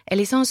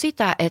 Eli se on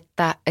sitä,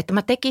 että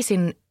mä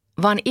tekisin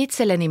vaan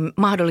itselleni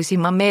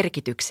mahdollisimman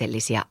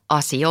merkityksellisiä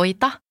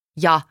asioita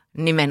ja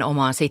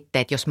nimenomaan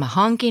sitten, että jos mä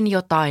hankin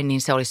jotain,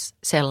 niin se olisi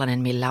sellainen,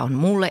 millä on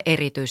mulle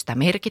erityistä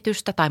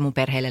merkitystä tai mun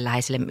perheelle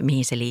läheiselle,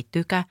 mihin se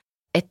liittyykään.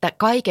 Että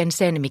kaiken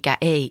sen, mikä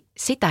ei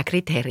sitä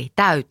kriteeriä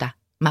täytä,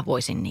 mä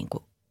voisin niin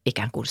kuin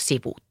ikään kuin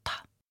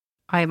sivuuttaa.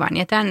 Aivan,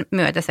 ja tämän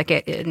myötä sä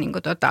niin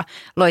kuin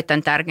loit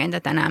tämän tärkeintä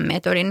tänään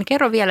metodin.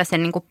 Kerro vielä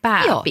sen niin kuin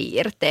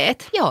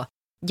pääpiirteet. Joo.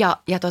 Ja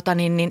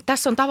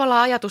tässä on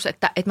tavallaan ajatus,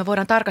 että me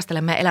voidaan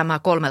tarkastella meidän elämää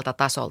 3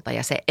 tasolta.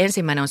 Ja se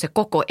ensimmäinen on se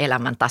koko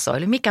elämän taso.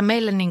 Eli mikä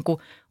meille niin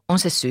kuin on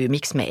se syy,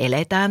 miksi me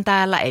eletään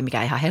täällä. Ei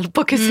mikään ihan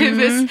helppo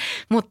kysymys,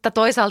 mutta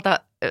toisaalta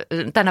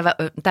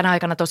tänä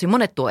aikana tosi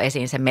monet tuo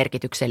esiin sen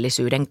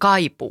merkityksellisyyden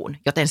kaipuun,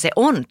 joten se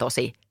on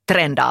tosi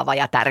trendaava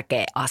ja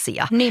tärkeä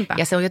asia. Niinpä.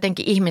 Ja se on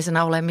jotenkin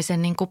ihmisenä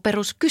olemisen niin kuin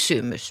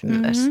peruskysymys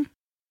myös.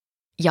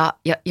 Ja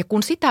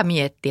kun sitä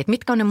miettii, että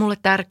mitkä on ne mulle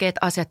tärkeät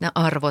asiat, ne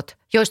arvot,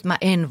 joista mä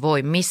en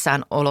voi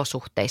missään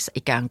olosuhteissa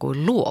ikään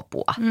kuin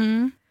luopua.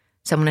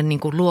 Semmoinen niin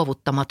kuin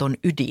luovuttamaton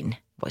ydin,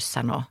 voisi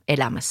sanoa,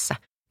 elämässä.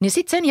 Niin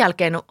sitten sen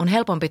jälkeen on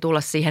helpompi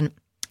tulla siihen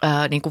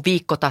niin kuin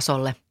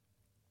viikkotasolle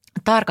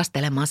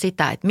tarkastelemaan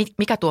sitä, että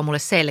mikä tuo mulle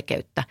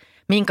selkeyttä,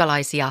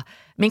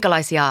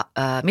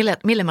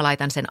 mille mä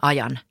laitan sen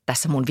ajan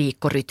tässä mun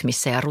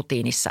viikkorytmissä ja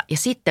rutiinissa. Ja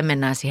sitten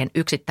mennään siihen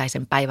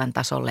yksittäisen päivän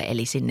tasolle,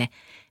 eli sinne,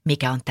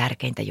 mikä on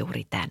tärkeintä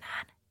juuri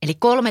tänään. Eli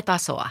 3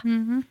 tasoa.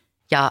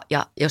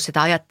 Ja jos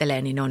sitä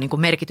ajattelee, niin ne on niin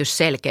kuin merkitys,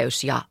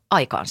 selkeys ja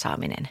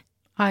aikaansaaminen.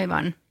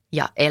 Aivan.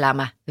 Ja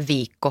elämä,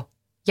 viikko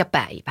ja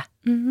päivä.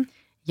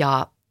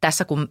 Ja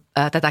tässä kun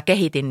tätä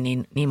kehitin,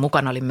 niin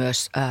mukana oli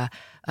myös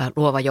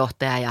luova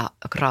johtaja ja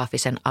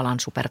graafisen alan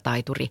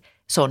supertaituri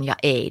Sonja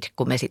Eid,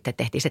 kun me sitten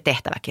tehtiin se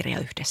tehtäväkirja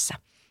yhdessä,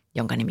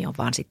 jonka nimi on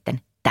vaan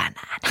sitten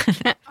tänään.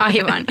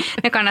 Aivan.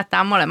 Ne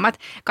kannattaa molemmat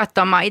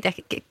katsoa. Mä oon itse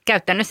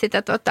käyttänyt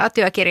sitä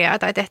työkirjaa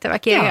tai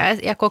tehtäväkirjaa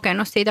ja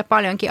kokenut siitä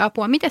paljonkin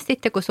apua. Miten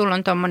sitten, kun sulla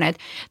on tommoinen,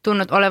 että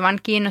tunnut olevan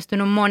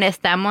kiinnostunut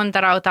monesta ja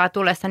monta rautaa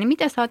tulessa, niin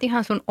miten sä oot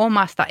ihan sun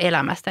omasta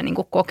elämästä niin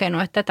kuin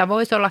kokenut, että tätä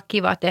voisi olla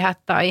kiva tehdä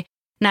tai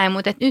näin,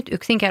 mutta nyt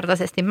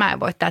yksinkertaisesti mä en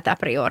voi tätä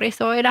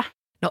priorisoida.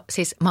 No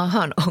siis mä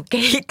oon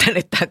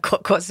kehittänyt tämän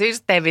koko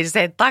systeemin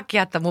sen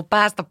takia, että mun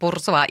päästä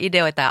pursuaa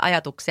ideoita ja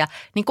ajatuksia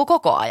niin kuin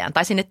koko ajan.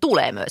 Tai sinne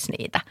tulee myös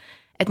niitä.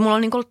 Että mulla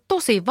on niin kuin ollut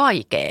tosi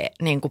vaikea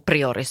niin kuin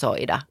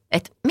priorisoida,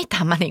 että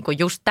mitä mä niin kuin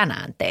just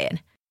tänään teen.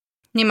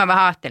 Niin mä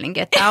vähän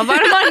ajattelinkin, että tämä on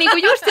varmaan niinku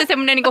just se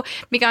semmoinen, niinku,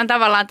 mikä on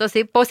tavallaan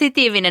tosi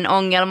positiivinen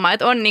ongelma,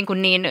 että on niinku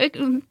niin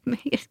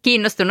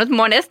kiinnostunut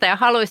monesta ja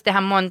haluaisi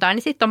tehdä montaa,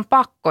 niin sitten on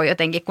pakko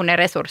jotenkin, kun ne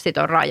resurssit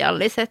on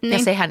rajalliset. Niin. Ja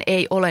sehän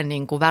ei ole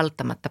niinku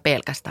välttämättä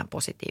pelkästään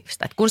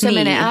positiivista. Et kun se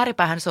menee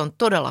ääripäähän, se on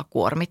todella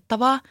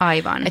kuormittavaa.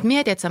 Aivan. Et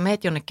mieti, että sä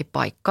meet jonnekin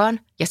paikkaan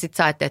ja sitten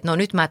sä ajattelet, että no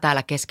nyt mä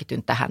täällä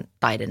keskityn tähän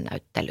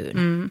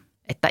taidenäyttelyyn.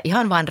 Että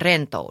ihan vaan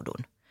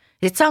rentoudun.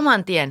 Sitten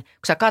saman tien, kun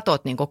sä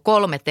katot niin kuin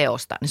 3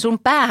 teosta, niin sun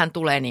päähän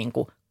tulee niin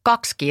kuin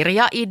 2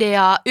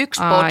 kirjaideaa,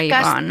 1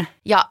 podcast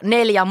ja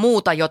 4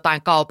 muuta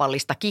jotain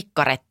kaupallista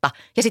kikkaretta.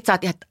 Ja sit sä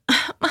oot että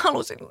mä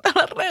halusin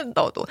täällä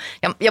rentoutua.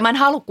 Ja mä en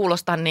halua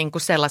kuulostaa niin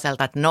kuin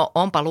sellaiselta, että no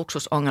onpa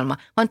luksusongelma,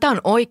 vaan tää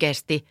on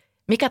oikeasti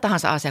mikä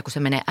tahansa asia, kun se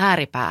menee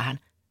ääripäähän,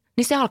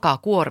 niin se alkaa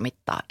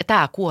kuormittaa. Ja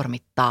tää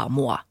kuormittaa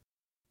mua.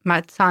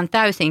 Mä saan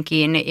täysin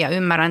kiinni ja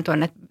ymmärrän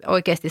tuonne, että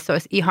oikeasti se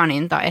olisi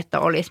ihaninta, että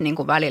olisi niin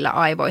kuin välillä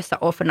aivoissa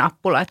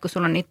off-nappula, että kun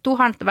sulla on niitä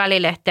 1000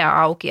 välilehteä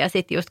auki ja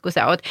sitten just kun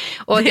sä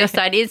oot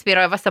jossain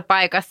inspiroivassa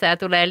paikassa ja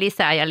tulee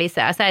lisää ja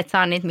lisää, sä et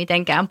saa niitä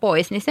mitenkään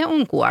pois, niin se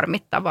on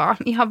kuormittavaa.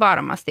 Ihan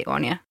varmasti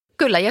on. Ja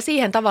kyllä ja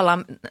siihen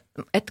tavallaan,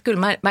 että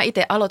kyllä mä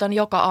itse aloitan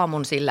joka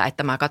aamun sillä,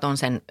 että mä katson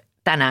sen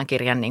tänään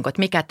kirjan, niin kuin, että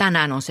mikä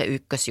tänään on se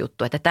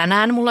ykkösjuttu, että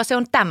tänään mulla se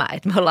on tämä,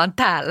 että me ollaan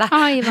täällä.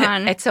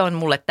 Aivan. Että se on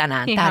mulle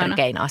tänään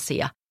tärkein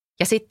asia.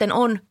 Ja sitten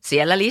on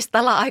siellä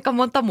listalla aika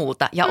monta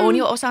muuta ja on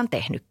jo osan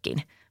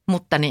tehnytkin.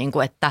 Mutta niin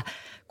kuin, että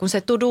kun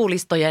se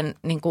to-do-listojen,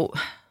 niin kuin,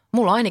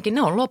 mulla ainakin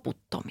ne on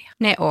loputtomia.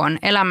 Ne on.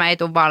 Elämä ei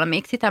tule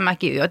valmiiksi. Sitä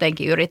mäkin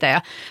jotenkin yritän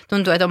ja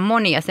tuntuu, että on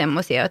monia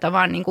semmoisia, joita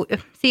vaan niin kuin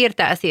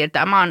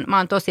siirtää. Mä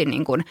oon tosi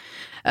niin kuin,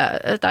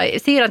 tai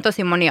siirrän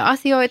tosi monia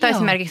asioita. Joo.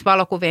 Esimerkiksi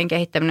valokuvien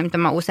kehittäminen, mitä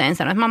mä usein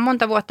sanon. Mä oon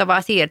monta vuotta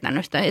vaan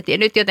siirtänyt sitä. Ja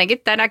nyt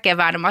jotenkin tänä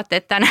keväänä, mä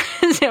ajattelin, että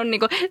se on niin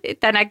kuin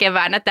tänä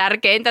keväänä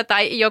tärkeintä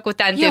tai joku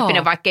tämän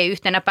tyyppinen, vaikka ei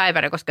yhtenä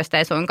päivänä, koska sitä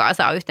ei suinkaan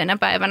saa yhtenä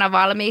päivänä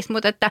valmiiksi.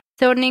 Mutta että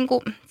se on, niin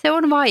kuin, se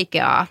on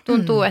vaikeaa.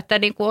 Tuntuu, että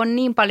niin kuin on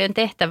niin paljon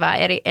tehtävää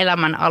eri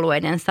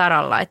elämänalueiden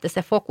saralla, että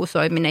se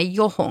fokusoiminen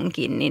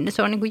johonkin, niin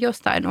se on niin kuin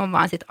jostain on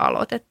vaan sit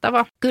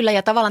aloitettava. Kyllä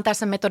ja tavallaan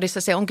tässä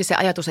metodissa se onkin se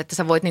ajatus, että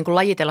sä voit niin kuin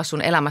lajitella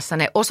sun elämässä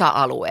ne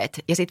osa-alueet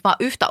ja sitten vaan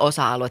yhtä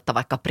osa-aluetta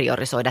vaikka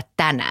priorisoida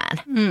tänään.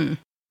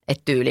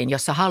 Että tyyliin,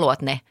 jos sä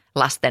haluat ne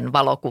lasten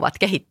valokuvat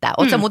kehittää.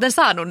 Ootko sä muuten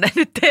saanut ne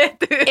nyt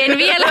tehtyä? En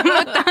vielä,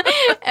 mutta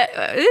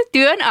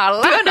työn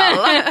alla. Työn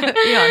alla.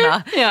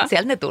 Ihanaa.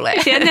 Sieltä ne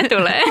tulee. Sieltä ne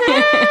tulee.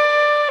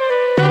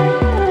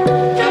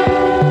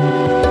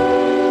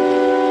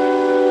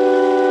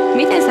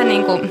 Miten sä,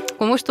 niin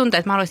kun musta tuntuu,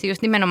 että mä haluaisin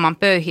just nimenomaan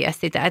pöyhiä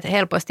sitä, että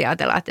helposti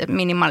ajatellaan, että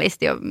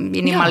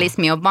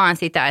minimalismi on vaan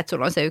sitä, että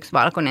sulla on se yksi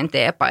valkoinen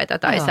teepaita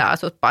tai sä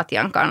asut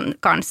patjan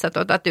kanssa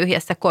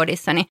tyhjässä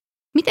kodissa, niin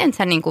miten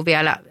sä niin kuin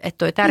vielä, että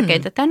toi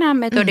tärkeintä tänään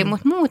metodi,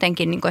 mutta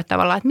muutenkin, niin kuin, että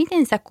tavallaan, että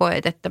miten sä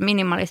koet, että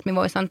minimalismi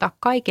voisi antaa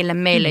kaikille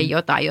meille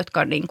jotain,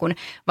 jotka niin kuin,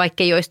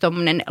 vaikka ei olisi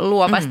tommoinen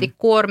luovasti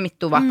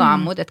kuormittuvakaan,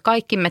 mutta että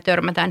kaikki me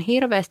törmätään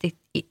hirveästi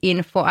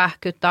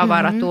infoähky,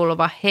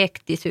 tavaratulva,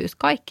 hektisyys,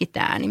 kaikki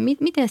tämä, niin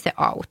miten se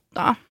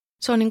auttaa?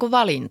 Se on niin kuin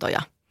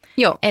valintoja.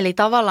 Joo. Eli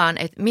tavallaan,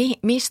 että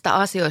mistä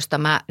asioista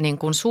mä niin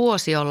kuin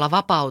suosiolla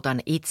vapautan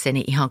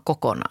itseni ihan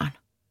kokonaan.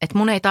 Että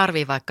mun ei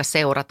tarvitse vaikka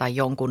seurata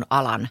jonkun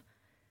alan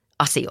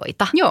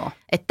asioita. Joo.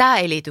 Että tämä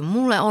ei liity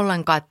mulle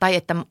ollenkaan, tai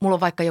että mulla on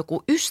vaikka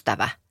joku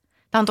ystävä.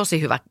 Tämä on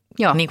tosi hyvä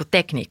niin kuin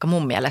tekniikka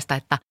mun mielestä,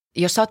 että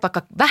jos sä oot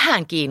vaikka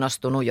vähän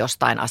kiinnostunut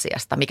jostain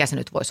asiasta, mikä se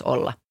nyt voisi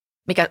olla.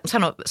 Mikä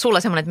sano sulla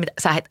semmoinen,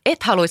 että sä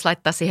et haluaisi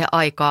laittaa siihen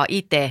aikaa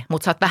itse,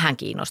 mutta sä oot vähän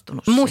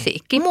kiinnostunut.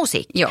 Musiikki.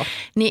 Joo.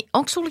 Niin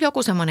onko sulla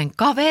joku semmoinen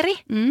kaveri,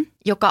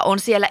 joka on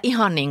siellä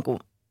ihan niin kuin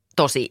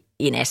tosi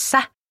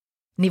inessä?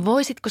 Niin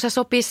voisitko sä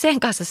sopia sen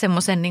kanssa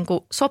semmoisen niin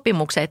kuin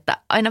sopimuksen, että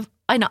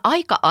aina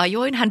aika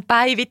ajoin hän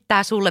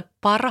päivittää sulle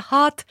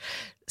parhaat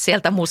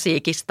sieltä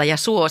musiikista ja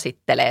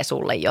suosittelee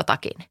sulle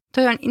jotakin.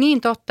 Toi on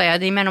niin totta ja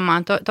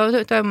nimenomaan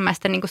toi on mun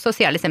mielestä niin kuin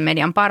sosiaalisen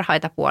median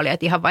parhaita puolia,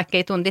 että ihan vaikka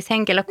ei tuntisi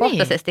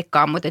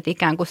henkilökohtaisestikaan, mutta että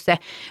ikään kuin se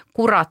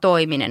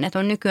kuratoiminen, että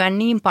on nykyään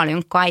niin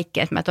paljon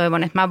kaikkea, että mä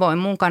toivon, että mä voin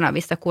mun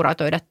kanavissa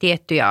kuratoida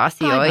tiettyjä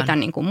asioita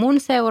niin kuin mun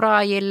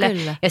seuraajille.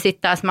 Kyllä. Ja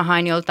sitten taas mä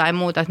hain joltain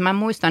muuta, että mä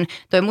muistan,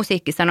 toi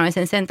musiikki sanoin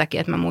sen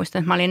takia, että mä muistan,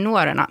 että mä olin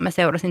nuorena, mä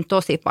seurasin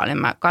tosi paljon,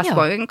 mä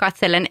kasvoin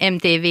katsellen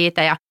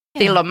MTVtä ja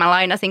silloin mä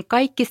lainasin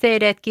kaikki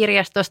CD:t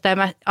kirjastosta ja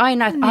mä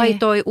aina, että ai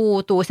toi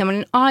uutuu,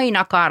 semmoinen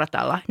aina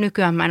kartalla.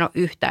 Nykyään mä en ole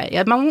yhtään.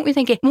 Ja mä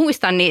jotenkin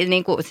muistan,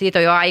 niin kuin siitä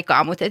on jo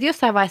aikaa, mutta että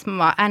jossain vaiheessa mä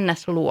vaan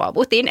NS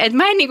luovutin. Että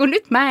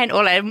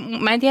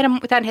mä en tiedä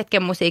tämän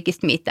hetken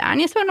musiikista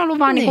mitään. Ja se on ollut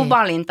vaan niin kuin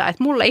valinta,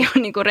 että mulla ei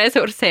ole niin kuin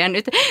resursseja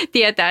nyt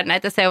tietää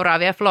näitä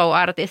seuraavia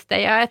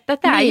flow-artisteja. Että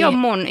tämä ei ole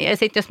mun. Ja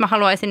sitten jos mä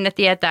haluaisin ne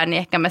tietää, niin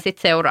ehkä mä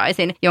sitten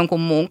seuraisin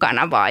jonkun muun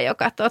kanavaa,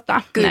 joka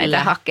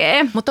näitä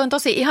hakee. Mutta on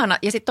tosi ihana.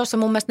 Ja sitten tuossa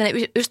mun mielestä ne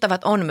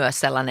ystävät on myös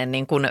sellainen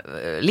niin kuin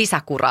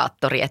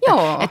lisäkuraattori, että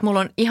mulla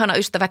on ihana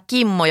ystävä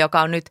Kimmo,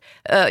 joka on nyt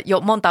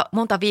jo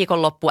monta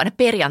viikonloppua aina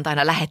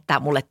perjantaina lähettää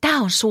mulle,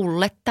 tämä on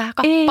sulle tämä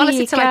kappale,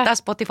 sitten se laittaa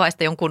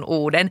Spotifysta jonkun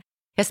uuden.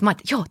 Ja sitten mä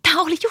ajattelin, joo,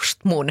 tämä oli just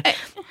mun.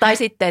 Tai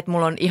sitten, että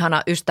mulla on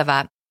ihana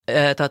ystävä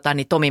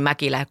Tomi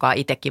Mäkilä, joka on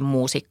itsekin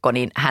muusikko,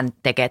 niin hän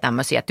tekee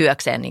tämmöisiä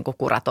työkseen, niin kuin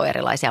kuratoi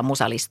erilaisia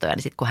musalistoja,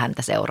 niin sitten kun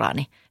häntä seuraa,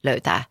 niin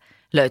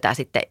löytää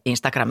sitten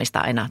Instagramista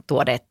aina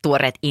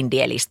tuoreet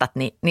indie-listat,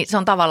 niin se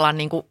on tavallaan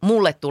niin kuin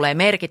mulle tulee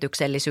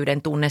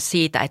merkityksellisyyden tunne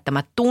siitä, että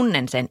mä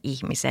tunnen sen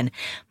ihmisen.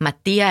 Mä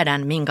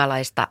tiedän,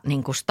 minkälaista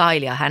niin kuin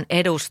stylia hän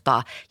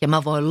edustaa ja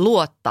mä voin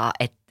luottaa,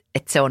 että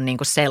se on niin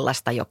kuin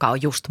sellaista, joka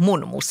on just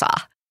mun musaa.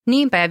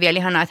 Niinpä ja vielä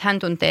ihanaa, että hän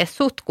tuntee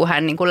sut, kun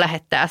hän niin kuin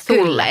lähettää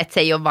sulle, Kyllä. että se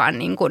ei ole vaan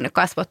niin kuin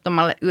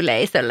kasvottomalle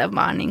yleisölle,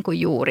 vaan niin kuin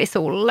juuri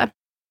sulle.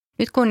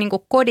 Nyt kun niin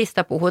kuin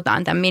kodista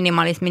puhutaan tämän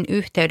minimalismin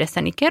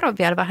yhteydessä, niin kerro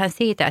vielä vähän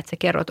siitä, että sä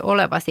kerrot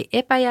olevasi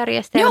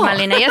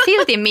epäjärjestelmällinen ja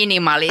silti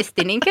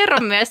minimalisti, niin kerro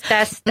myös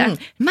tästä.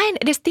 Mä en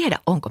edes tiedä,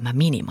 onko mä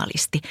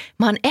minimalisti.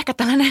 Mä oon ehkä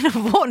tällainen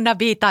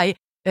wannabe tai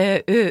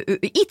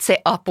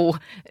itseapu,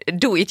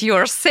 do it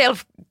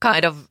yourself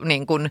kind of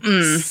niin kuin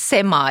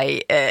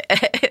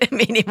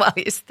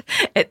semi-minimalist.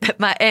 Että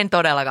mä en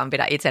todellakaan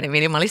pidä itseni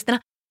minimalistina,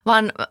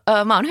 vaan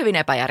mä oon hyvin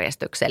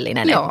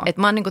epäjärjestyksellinen. Et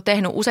mä oon niin kuin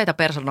tehnyt useita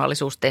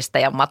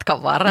persoonallisuustestejä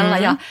matkan varrella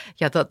ja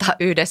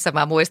yhdessä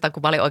mä muistan,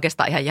 kun mä olin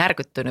oikeastaan ihan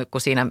järkyttynyt,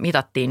 kun siinä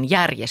mitattiin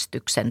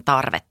järjestyksen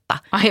tarvetta.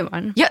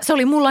 Aivan. Ja se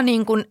oli mulla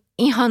niin kuin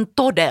ihan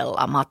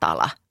todella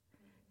matala.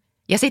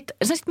 Ja sitten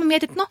mä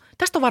mietin, että no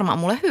tästä on varmaan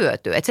mulle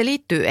hyötyä, että se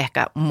liittyy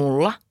ehkä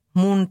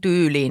mun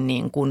tyyliin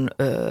niin kuin,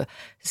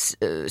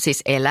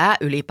 siis elää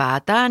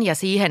ylipäätään ja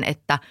siihen,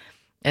 että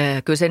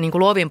kyllä se niin kuin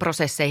luoviin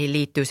prosesseihin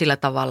liittyy sillä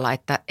tavalla,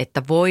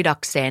 että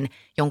voidakseen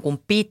jonkun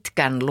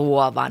pitkän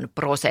luovan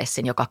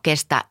prosessin, joka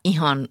kestää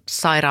ihan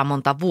sairaan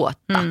monta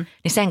vuotta,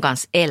 niin sen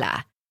kanssa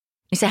elää.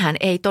 Niin sehän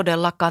ei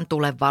todellakaan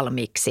tule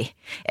valmiiksi.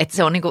 Että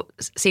se on niin kuin,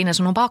 siinä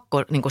sun on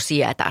pakko niin kuin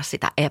sietää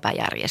sitä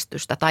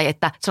epäjärjestystä. Tai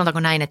että sanotaanko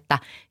näin, että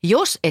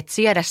jos et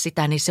siedä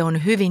sitä, niin se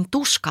on hyvin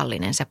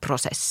tuskallinen se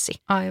prosessi.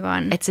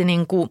 Aivan. Että se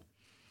niin kuin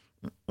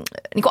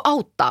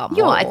auttaa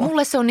mua. Että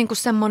mulle se on niin kuin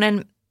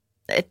semmoinen,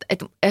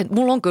 että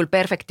mulla on kyllä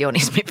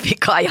perfektionismin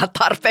vika ihan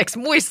tarpeeksi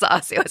muissa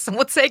asioissa,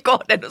 mutta se ei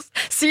kohdennu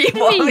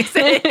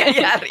siivoamiseen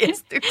eikä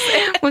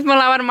järjestykseen. Mutta me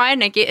ollaan varmaan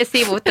ennenkin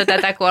sivuttu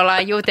tätä, kun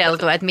ollaan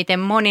juteltu, että miten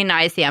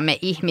moninaisia me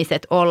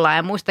ihmiset ollaan.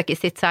 Ja mustakin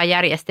sit saa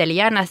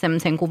järjestelijänä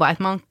semmoisen kuvan,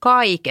 että mä oon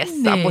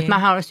kaikessa. Mutta mä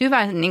haluan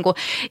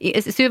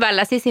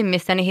syvällä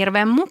sisimmissäni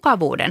hirveän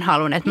mukavuuden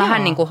halun. Että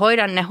mähän niin kuin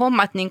hoidan ne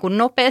hommat niin kuin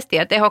nopeasti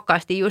ja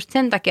tehokkaasti just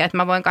sen takia, että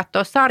mä voin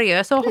katsoa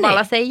sarjoja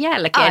sohvalla sen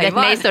jälkeen. Että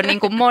meissä on niin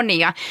kuin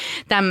monia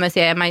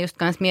tämmöisiä. Ja mä just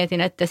kanssa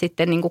mietin, että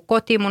sitten niin kuin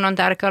koti mun on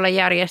tärkeä olla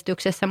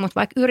järjestyksessä, mutta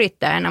vaikka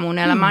yrittäjänä mun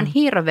elämä on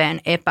hirveän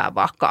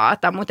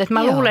epävakaata. Mutta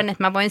mä luulen,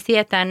 että mä voin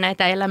sietää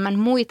näitä elämän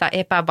muita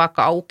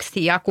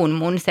epävakauksia, kun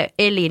mun se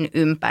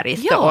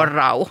elinympäristö on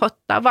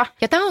rauhoittava.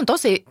 Ja tämä on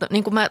tosi,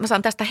 niin kuin mä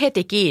saan tästä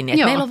heti kiinni,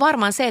 että meillä on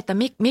varmaan se, että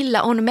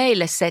millä on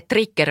meille se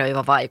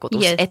triggeröivä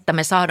vaikutus, että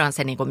me saadaan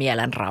se niin kuin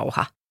mielen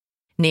rauha.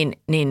 Niin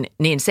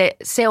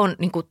se on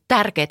niin kuin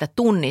tärkeää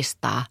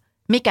tunnistaa,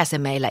 mikä se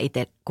meillä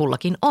itse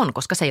kullakin on,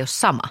 koska se ei ole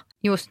sama.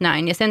 Just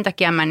näin. Ja sen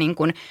takia mä niin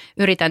kuin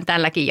yritän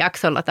tälläkin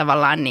jaksolla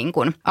tavallaan niin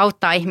kuin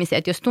auttaa ihmisiä,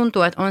 että jos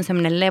tuntuu, että on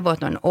semmoinen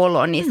levoton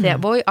olo, niin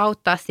se voi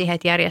auttaa siihen,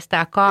 että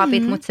järjestää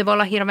kaapit, mutta se voi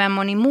olla hirveän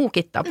moni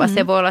muukin tapa.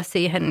 Se voi olla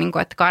siihen, niin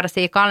kuin, että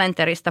karsii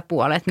kalenterista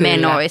puolet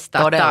menoista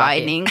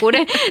tai niin kuin,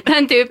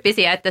 tämän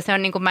tyyppisiä, että se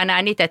on niin kuin mä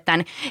näen itse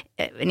tämän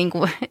niin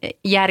kuin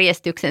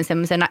järjestyksen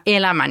semmoisena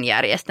elämän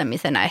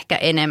järjestämisenä ehkä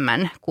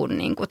enemmän kuin,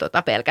 niin kuin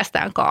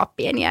pelkästään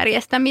kaappien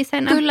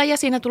järjestämisenä. Kyllä, ja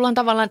siinä tullaan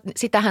tavallaan,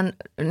 sitähän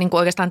niin kuin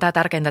oikeastaan tämä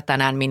tärkeintä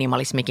tänään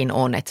minimalismikin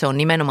on, että se on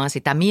nimenomaan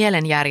sitä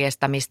mielen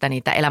järjestämistä,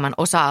 niitä elämän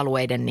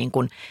osa-alueiden niin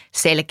kuin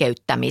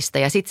selkeyttämistä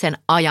ja sitten sen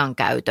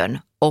ajankäytön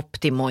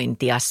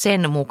optimointia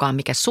sen mukaan,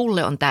 mikä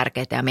sulle on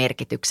tärkeää ja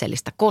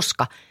merkityksellistä,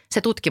 koska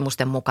se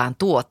tutkimusten mukaan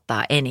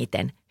tuottaa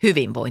eniten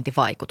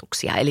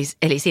hyvinvointivaikutuksia.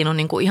 Eli siinä on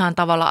niin kuin ihan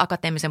tavalla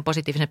akateemisen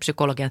positiivisen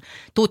psykologian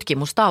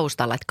tutkimus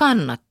taustalla, että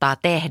kannattaa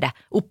tehdä,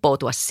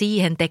 uppoutua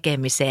siihen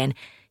tekemiseen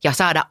ja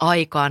saada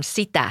aikaan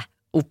sitä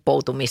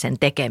uppoutumisen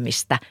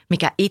tekemistä,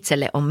 mikä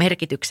itselle on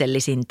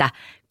merkityksellisintä,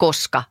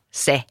 koska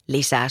se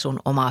lisää sun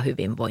omaa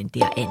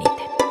hyvinvointia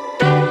eniten.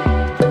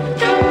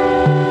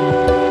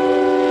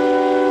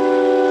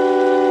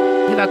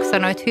 Hyvä, kun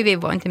sanoit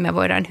hyvinvointi, me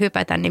voidaan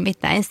hypätä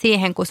nimittäin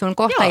siihen, kun sun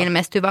kohta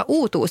ilmestyvä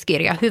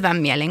uutuuskirja Hyvän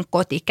mielen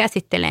koti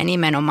käsittelee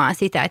nimenomaan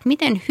sitä, että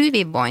miten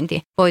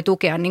hyvinvointi voi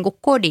tukea niin kuin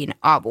kodin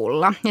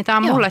avulla. Ja tämä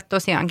on mulle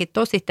tosiaankin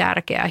tosi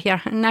tärkeä ja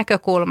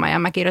näkökulma ja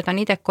mä kirjoitan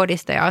itse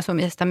kodista ja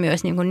asumisesta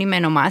myös niin kuin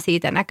nimenomaan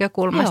siitä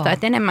näkökulmasta,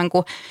 että enemmän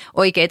kuin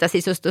oikeita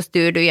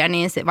sisustustyydyjä,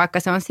 niin se, vaikka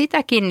se on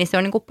sitäkin, niin se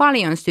on niin kuin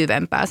paljon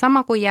syvempää.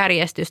 Sama kuin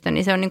järjestystä,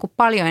 niin se on niin kuin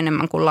paljon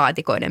enemmän kuin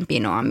laatikoiden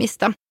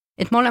pinoamista.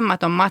 Että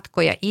molemmat on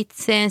matkoja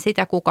itseen,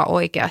 sitä kuka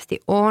oikeasti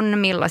on,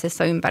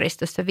 millaisessa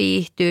ympäristössä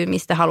viihtyy,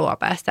 mistä haluaa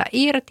päästä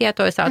irti ja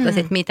toisaalta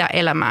sitten mitä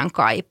elämään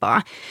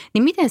kaipaa.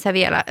 Niin miten sä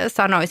vielä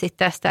sanoisit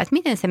tästä, että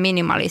miten se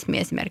minimalismi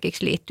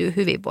esimerkiksi liittyy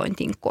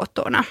hyvinvointiin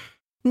kotona?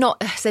 No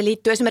se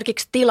liittyy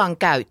esimerkiksi tilan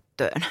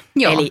käyttöön.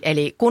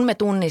 Eli kun me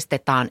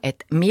tunnistetaan,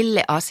 että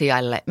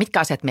mitkä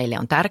asiat meille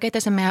on tärkeitä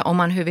sen meidän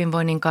oman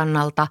hyvinvoinnin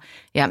kannalta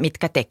ja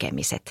mitkä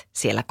tekemiset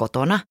siellä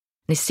kotona,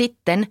 niin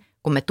sitten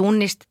kun me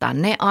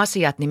tunnistetaan ne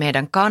asiat, niin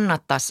meidän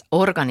kannattaisi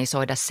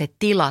organisoida se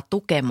tila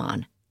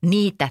tukemaan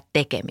niitä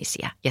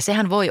tekemisiä. Ja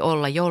sehän voi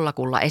olla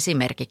jollakulla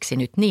esimerkiksi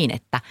nyt niin,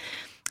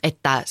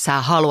 että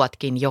sä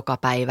haluatkin joka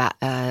päivä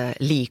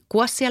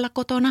liikkua siellä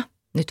kotona.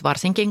 Nyt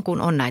varsinkin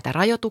kun on näitä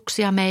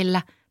rajoituksia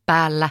meillä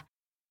päällä,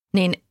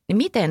 niin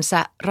miten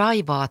sä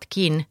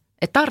raivaatkin,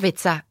 että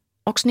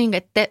onko niin,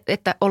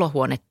 että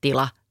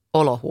olohuonetila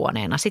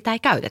olohuoneena sitä ei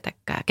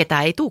käytetäkään.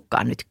 Ketään ei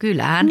tulekaan nyt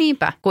kylään,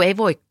 Niinpä. kun ei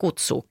voi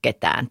kutsua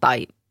ketään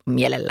tai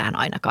mielellään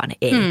ainakaan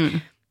ei.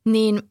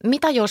 Niin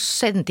mitä jos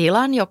sen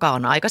tilan, joka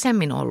on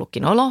aikaisemmin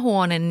ollutkin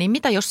olohuone, niin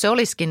mitä jos se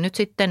olisikin nyt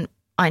sitten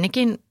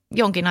ainakin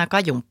jonkin aikaa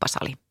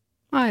jumppasali?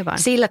 Aivan.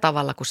 Sillä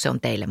tavalla, kun se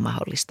on teille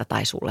mahdollista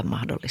tai sulle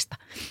mahdollista.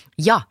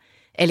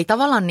 Eli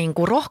tavallaan niin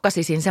kuin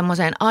rohkaisisin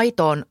semmoiseen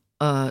aitoon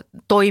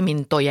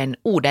toimintojen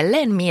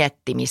uudelleen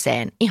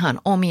miettimiseen ihan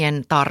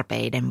omien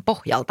tarpeiden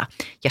pohjalta.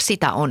 Ja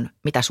sitä on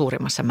mitä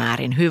suurimmassa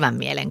määrin hyvän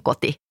mielen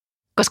koti.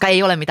 Koska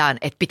ei ole mitään,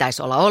 että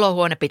pitäisi olla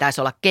olohuone,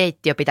 pitäisi olla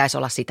keittiö, pitäisi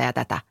olla sitä ja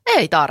tätä.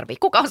 Ei tarvi.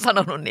 Kuka on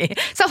sanonut niin?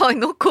 Sä voit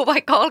nukkua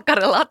vaikka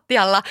olkkarin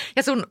lattialla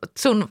ja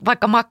sun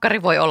vaikka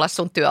makkari voi olla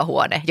sun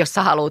työhuone, jos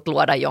sä haluat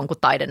luoda jonkun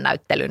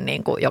taidenäyttelyn,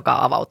 niin kuin, joka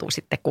avautuu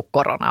sitten, kun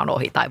korona on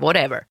ohi tai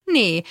whatever.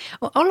 Niin.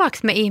 Ollaanko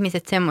me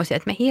ihmiset semmoisia,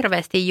 että me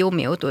hirveästi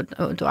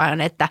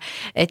jumiututaan, että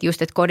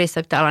just, että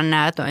kodissa pitää olla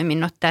nämä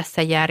toiminnot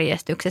tässä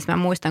järjestyksessä. Mä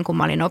muistan, kun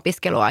mä olin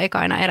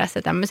opiskeluaikana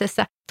erässä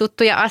tämmöisessä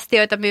tuttuja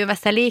astioita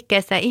myyvässä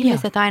liikkeessä ja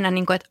ihmiset aina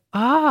niin kuin, että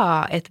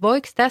että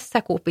voiko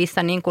tässä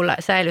kupissa niin kuin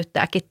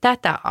säilyttääkin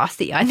tätä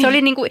asiaa. Että se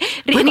oli niin kuin,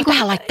 voiko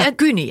tähän laittaa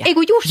kyniä? Ei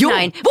kun just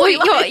näin.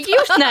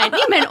 Just näin,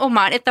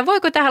 nimenomaan, että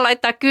voiko tähän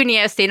laittaa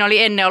kyniä, jos siinä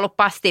oli ennen ollut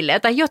pastille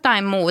tai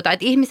jotain muuta.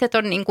 Että ihmiset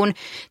on niin kuin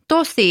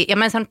tosi, ja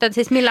mä en sano tätä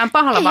siis millään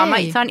pahalla, vaan mä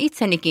saan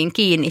itsenikin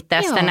kiinni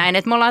tästä näin.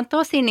 Että me ollaan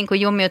tosi niin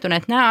kuin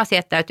jumiutuneet, että nämä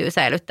asiat täytyy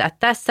säilyttää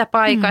tässä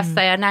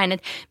paikassa ja näin.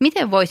 Että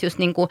miten voisi just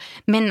niin kuin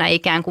mennä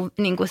ikään kuin,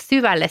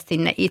 syvälle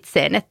sinne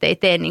itseen, ettei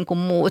tee niin kuin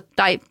muut,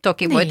 tai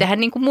toki voi tehdä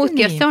niin kuin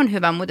muutkin, jos se on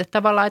hyvä, mutta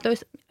tavallaan, että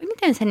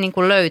miten se niin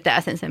kuin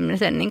löytää sen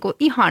semmoisen niin kuin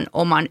ihan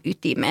oman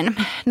ytimen?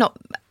 No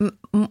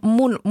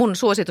mun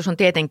suositus on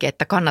tietenkin,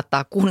 että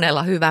kannattaa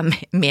kuunnella Hyvän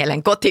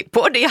mielen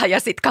kotipodia ja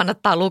sitten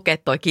kannattaa lukea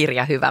toi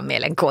kirja Hyvän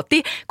mielen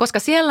koti, koska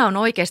siellä on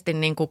oikeasti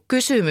niin kuin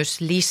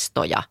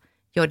kysymyslistoja,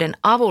 joiden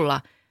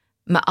avulla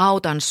mä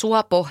autan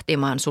sua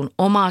pohtimaan sun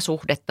omaa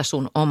suhdetta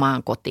sun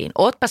omaan kotiin.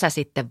 Ootpa sä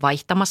sitten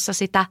vaihtamassa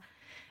sitä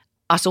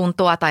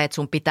asuntoa tai että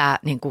sun pitää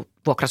niin kuin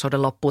vuokrasuhde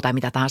loppuu tai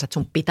mitä tahansa, että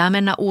sun pitää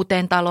mennä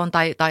uuteen taloon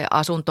tai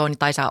asuntoon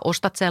tai sä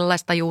ostat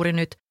sellaista juuri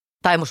nyt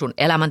tai sun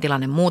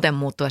elämäntilanne muuten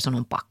muuttuu ja sun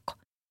on pakko.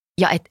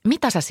 Ja et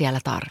mitä sä siellä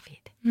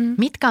tarvit?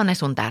 Mitkä on ne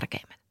sun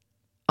tärkeimmät?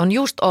 On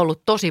just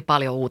ollut tosi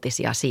paljon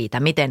uutisia siitä,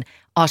 miten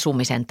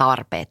asumisen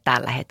tarpeet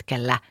tällä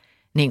hetkellä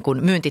niin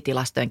kuin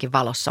myyntitilastojenkin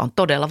valossa on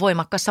todella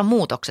voimakkaassa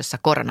muutoksessa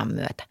koronan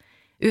myötä.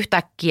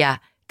 Yhtäkkiä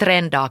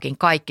trendaakin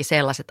kaikki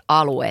sellaiset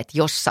alueet,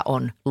 jossa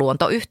on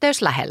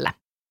luontoyhteys lähellä.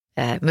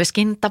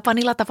 Myöskin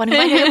Tapani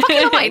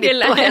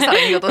mainittua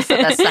Hesarin jutussa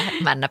tässä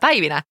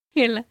männäpäivinä.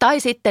 Kyllä. Tai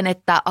sitten,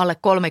 että alle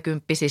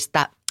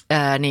 30-vuotiaista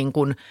niin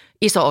kuin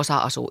iso osa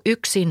asuu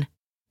yksin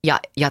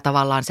ja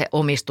tavallaan se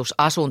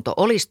omistusasunto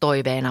olisi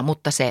toiveena,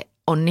 mutta se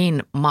on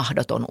niin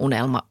mahdoton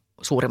unelma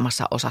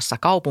suurimmassa osassa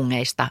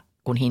kaupungeista,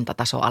 kun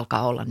hintataso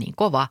alkaa olla niin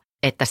kova,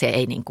 että se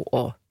ei niin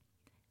kuin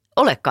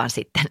olekaan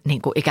sitten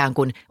niin kuin ikään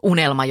kuin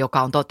unelma,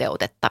 joka on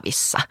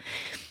toteutettavissa.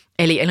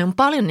 Eli on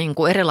paljon niin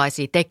kuin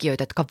erilaisia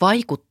tekijöitä, jotka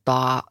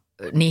vaikuttaa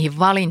niihin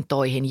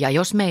valintoihin ja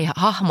jos me ei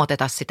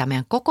hahmoteta sitä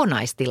meidän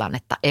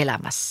kokonaistilannetta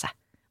elämässä,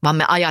 vaan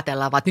me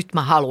ajatellaan, että nyt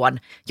mä haluan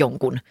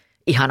jonkun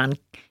ihanan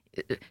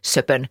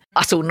söpön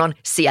asunnon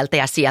sieltä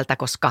ja sieltä,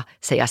 koska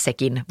se ja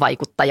sekin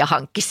vaikuttaja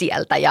hankki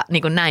sieltä ja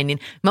niin kuin näin, niin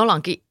me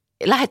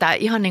lähdetään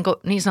ihan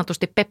niin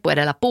sanotusti peppu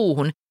edellä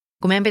puuhun,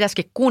 kun meidän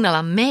pitäisikin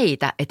kuunnella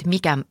meitä, että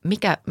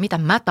mitä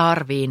mä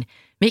tarviin,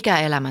 mikä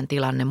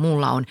elämäntilanne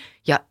mulla on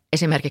ja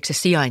esimerkiksi se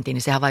sijainti,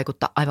 niin sehän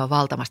vaikuttaa aivan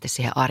valtavasti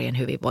siihen arjen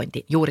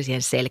hyvinvointiin, juuri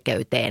siihen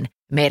selkeyteen,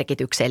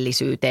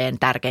 merkityksellisyyteen,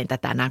 tärkeintä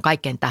tänään,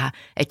 kaikkeen tähän.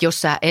 Että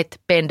jos sä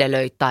et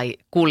pendelöi tai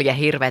kulje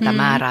hirveätä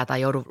määrää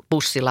tai joudu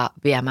bussilla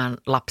viemään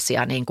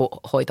lapsia niin kuin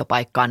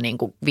hoitopaikkaan niin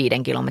kuin 5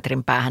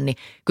 kilometrin päähän, niin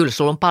kyllä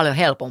sulla on paljon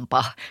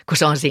helpompaa, kun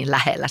se on siinä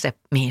lähellä se,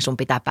 mihin sun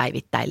pitää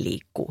päivittäin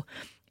liikkua.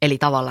 Eli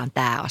tavallaan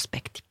tämä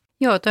aspekti.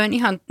 Joo, toi on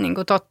ihan niin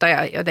kuin totta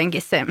ja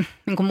jotenkin se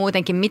niin kuin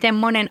muutenkin, miten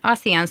monen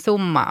asian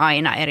summa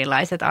aina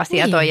erilaiset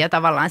asiat on ja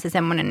tavallaan se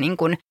semmoinen niin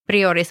kuin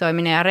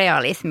priorisoiminen ja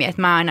realismi,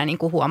 että mä aina niin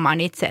kuin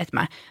huomaan itse, että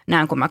mä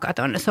näen kun mä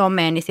katson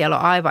someen, niin siellä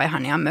on aivan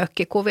ihania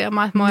mökkikuvia.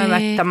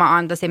 Että mä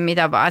antaisin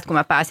mitä vaan, että kun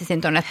mä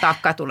pääsisin tuonne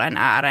takkatulen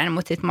ääreen,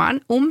 mutta sitten mä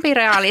oon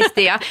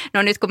umpirealisti ja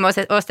no nyt kun me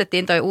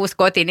ostettiin toi uusi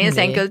koti, niin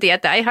sen kyllä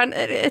tietää ihan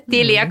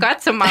tiliä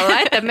katsomalla,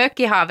 että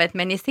mökkihaaveet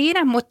meni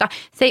siinä, mutta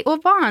se ei ole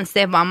vaan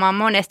se, vaan mä oon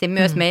monesti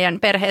myös meidän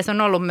perheessä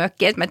on ollut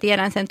mökki, että mä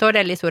tiedän sen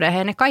todellisuuden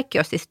ja ne kaikki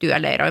on siis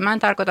työleiroja. Mä en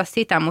tarkoita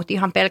sitä, mutta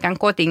ihan pelkän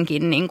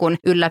kotinkin niin kuin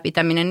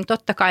ylläpitäminen, niin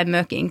totta kai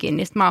mökinkin,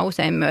 niin mä oon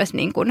usein myös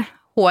niin kuin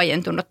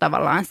huojentunut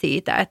tavallaan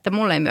siitä, että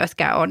mulla ei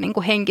myöskään ole niin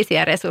kuin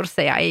henkisiä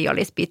resursseja, ei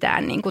olisi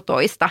pitää niin kuin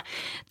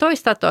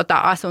toista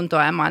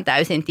asuntoa ja mä oon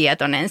täysin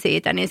tietoinen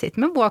siitä, niin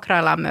sitten me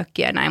vuokraillaan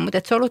mökkiä ja näin,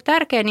 mutta se on ollut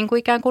tärkeää niin kuin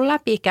ikään kuin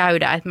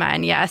läpikäydä, että mä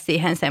en jää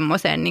siihen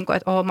semmoiseen, niin kuin,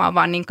 että mä oon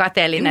vaan niin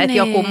kateellinen, että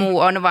joku muu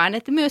on, vaan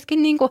että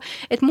myöskin niin kuin,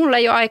 että mulla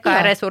ei ole aikaa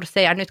ja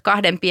resursseja nyt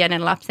 2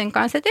 pienen lapsen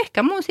kanssa, että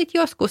ehkä mun sitten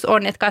joskus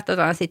on, että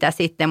katsotaan sitä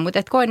sitten, mutta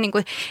että koen niin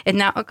kuin, että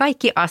nämä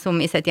kaikki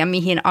asumiset ja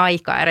mihin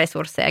aikaa ja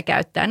resursseja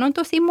käyttää, ne on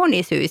tosi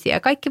monisyisiä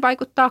kaikki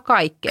vaikuttaa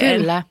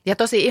kaikkeen. Kyllä. Ja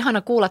tosi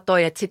ihana kuulla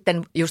toi, että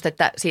sitten just,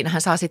 että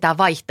siinähän saa sitä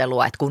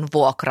vaihtelua, että kun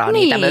vuokraa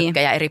niitä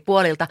mökkejä eri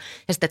puolilta.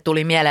 Ja sitten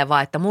tuli mieleen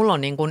vaan, että mulla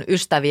on niin kuin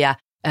ystäviä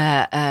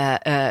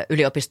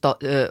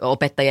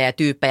yliopisto-opettajia ja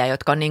tyyppejä,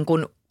 jotka on niin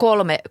kuin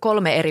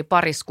kolme eri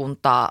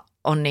pariskuntaa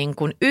on niin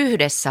kuin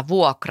yhdessä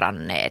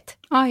vuokranneet.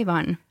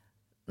 Aivan.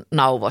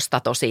 Nauvosta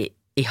tosi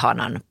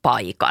ihanan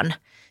paikan,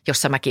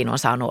 jossa mäkin olen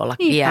saanut olla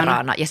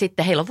vieraana. Ja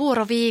sitten heillä on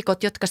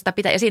vuoroviikot, jotka sitä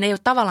pitää. Ja siinä ei ole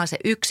tavallaan se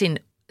yksin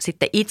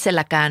sitten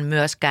itselläkään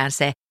myöskään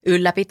se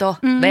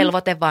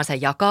ylläpitovelvoite, vaan se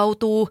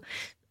jakautuu.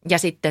 Ja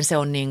sitten se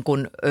on niin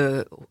kuin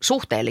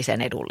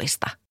suhteellisen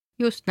edullista.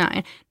 Just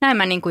näin. Näin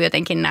mä niin kuin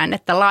jotenkin näen,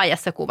 että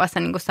laajassa kuvassa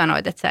niin kuin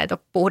sanoit, että sä et ole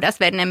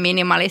puhdasverinen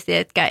minimalisti,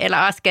 etkä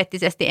elä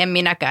askeettisesti, en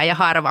minäkään ja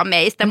harva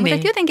meistä. Niin.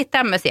 Mutta jotenkin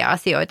tämmöisiä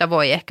asioita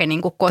voi ehkä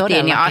niin kuin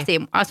kotiin ja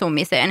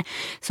asumiseen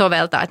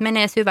soveltaa. Että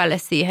menee syvälle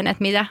siihen,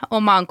 että mitä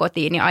omaan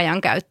kotiin ja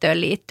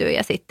ajankäyttöön liittyy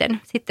ja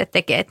sitten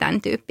tekee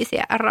tämän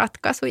tyyppisiä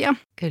ratkaisuja.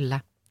 Kyllä.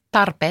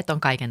 Tarpeet on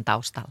kaiken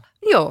taustalla.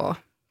 Joo,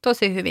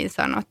 tosi hyvin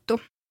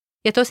sanottu.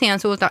 Ja tosiaan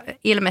sulta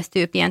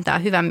ilmestyy Pientää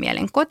hyvän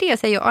mielen koti ja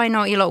se ei ole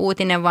ainoa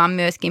ilouutinen, vaan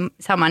myöskin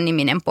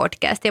samanniminen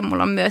podcast. Ja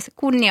mulla on myös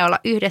kunnia olla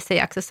yhdessä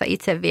jaksossa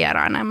itse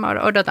vieraana. Mä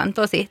odotan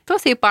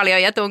tosi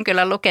paljon ja tuun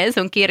kyllä lukemaan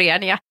sun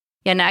kirjan ja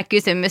nämä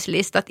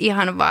kysymyslistat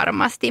ihan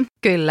varmasti.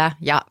 Kyllä,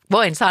 ja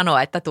voin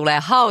sanoa, että tulee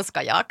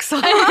hauska jakso.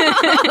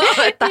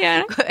 että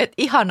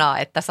ihanaa,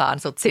 että saan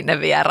sut sinne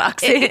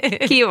vieraaksi.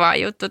 Kiva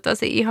juttu,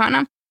 tosi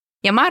ihana.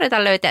 Ja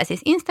Maareta löytää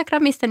siis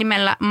Instagramista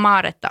nimellä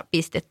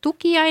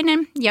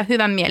maaretta.tukiainen ja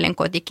Hyvän mielen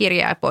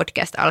kotikirja ja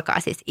podcast alkaa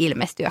siis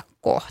ilmestyä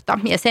kohta.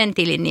 Ja sen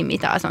tilin nimi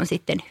taas on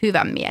sitten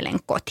Hyvän mielen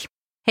koti.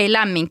 Hei,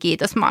 lämmin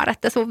kiitos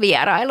Maaretta sun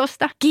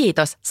vierailusta.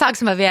 Kiitos. Saanko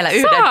mä vielä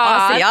yhden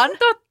asian?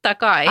 Totta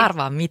kai.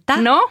 Arvaa mitä?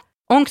 No,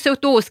 onko se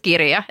uusi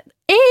kirja?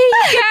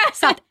 Eikä!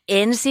 Sä oot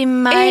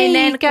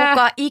ensimmäinen,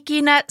 kuka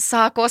ikinä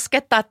saa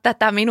koskettaa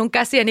tätä minun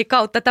käsieni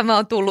kautta. Tämä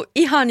on tullut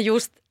ihan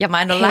just, ja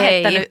mä en ole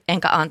lähettänyt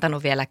enkä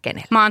antanut vielä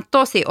kenelle. Mä oon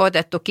tosi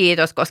otettu,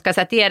 kiitos, koska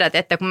sä tiedät,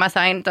 että kun mä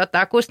sain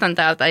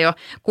kustantajalta jo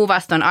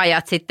kuvaston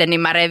ajat sitten,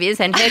 niin mä revin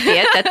sen heti,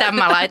 että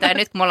tämä laita. Ja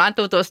nyt kun me ollaan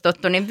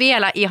tutustuttu, niin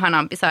vielä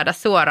ihanampi saada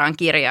suoraan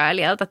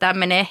kirjailijalta. Tämä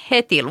menee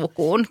heti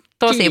lukuun.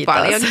 Tosi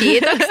paljon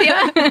kiitoksia.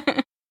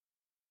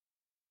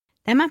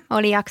 Tämä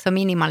oli jakso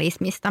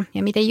minimalismista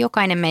ja miten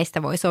jokainen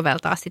meistä voi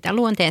soveltaa sitä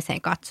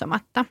luonteeseen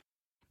katsomatta.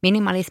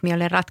 Minimalismi ei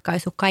ole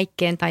ratkaisu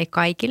kaikkeen tai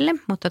kaikille,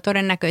 mutta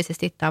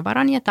todennäköisesti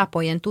tavaran ja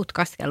tapojen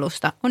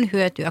tutkaskelusta on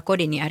hyötyä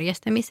kodin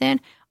järjestämiseen,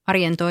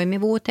 arjen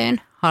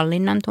toimivuuteen,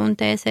 hallinnan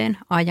tunteeseen,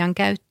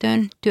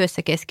 ajankäyttöön,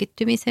 työssä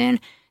keskittymiseen,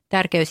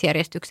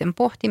 tärkeysjärjestyksen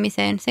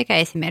pohtimiseen sekä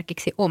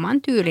esimerkiksi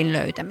oman tyylin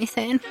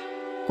löytämiseen.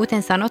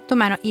 Kuten sanottu,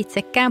 mä en ole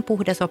itsekään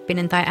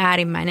puhdasoppinen tai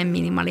äärimmäinen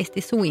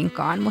minimalisti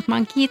suinkaan, mutta mä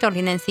oon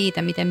kiitollinen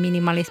siitä, miten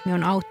minimalismi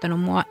on auttanut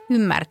mua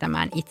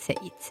ymmärtämään itse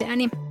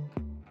itseäni.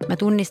 Mä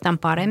tunnistan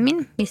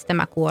paremmin, mistä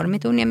mä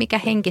kuormitun ja mikä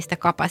henkistä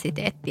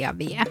kapasiteettia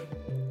vie.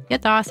 Ja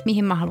taas,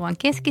 mihin mä haluan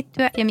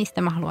keskittyä ja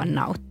mistä mä haluan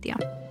nauttia.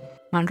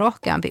 Mä oon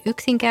rohkeampi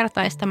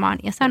yksinkertaistamaan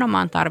ja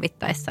sanomaan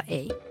tarvittaessa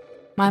ei.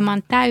 Maailma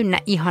on täynnä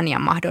ihania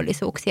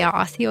mahdollisuuksia ja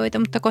asioita,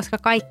 mutta koska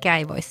kaikkea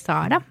ei voi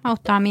saada,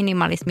 auttaa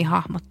minimalismi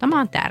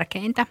hahmottamaan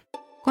tärkeintä.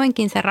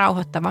 Koinkin se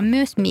rauhoittavan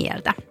myös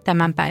mieltä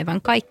tämän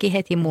päivän kaikki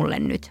heti mulle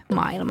nyt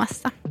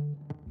maailmassa.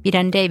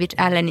 Pidän David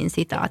Allenin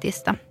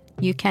sitaatista,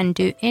 "You can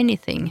do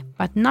anything,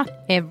 but not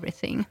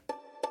everything."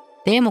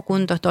 Teemu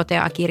Kunto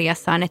toteaa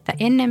kirjassaan, että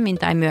ennemmin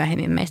tai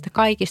myöhemmin meistä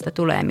kaikista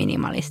tulee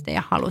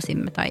minimalisteja,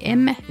 halusimme tai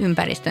emme,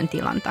 ympäristön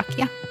tilan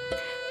takia.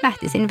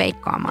 Lähtisin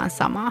veikkaamaan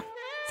samaa.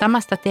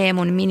 Samasta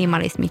Teemun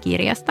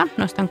minimalismikirjasta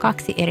nostan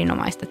 2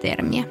 erinomaista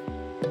termiä.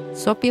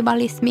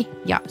 Sopivalismi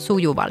ja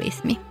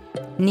sujuvalismi.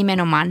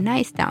 Nimenomaan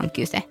näistä on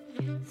kyse.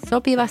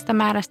 Sopivasta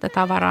määrästä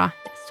tavaraa,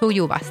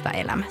 sujuvasta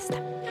elämästä.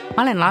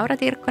 Mä olen Laura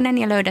Tirkkonen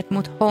ja löydät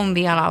mut Home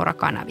via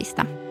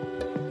Laura-kanavista.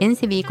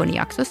 Ensi viikon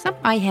jaksossa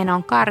aiheena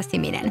on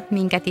karsiminen,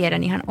 minkä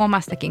tiedän ihan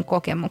omastakin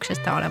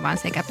kokemuksesta olevan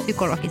sekä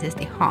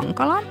psykologisesti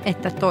hankalaa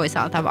että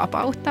toisaalta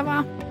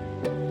vapauttavaa.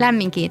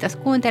 Lämmin kiitos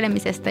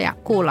kuuntelemisesta ja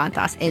kuullaan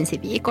taas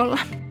ensi viikolla.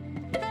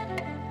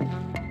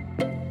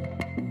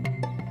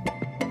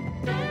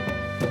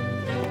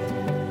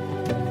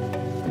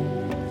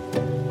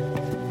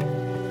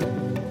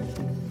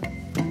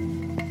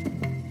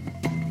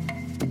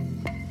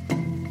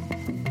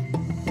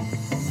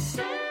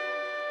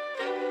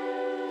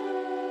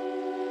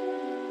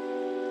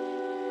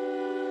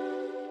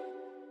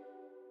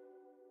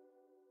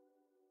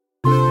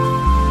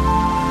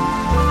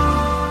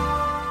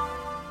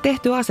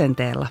 Tehty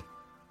asenteella.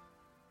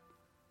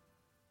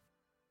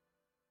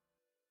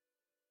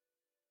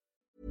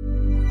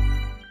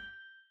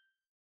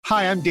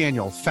 Hi, I'm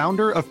Daniel,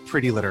 founder of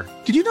Pretty Litter.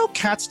 Did you know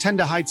cats tend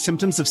to hide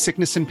symptoms of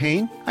sickness and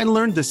pain? I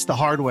learned this the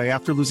hard way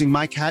after losing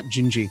my cat,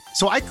 Gingy.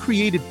 So I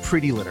created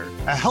Pretty Litter,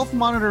 a health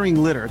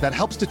monitoring litter that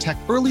helps detect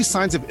early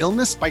signs of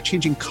illness by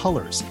changing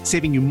colors,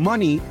 saving you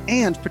money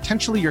and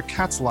potentially your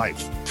cat's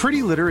life.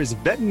 Pretty Litter is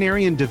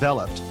veterinarian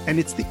developed, and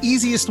it's the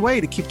easiest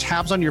way to keep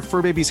tabs on your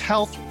fur baby's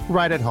health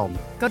right at home.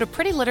 Go to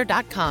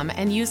prettylitter.com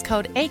and use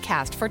code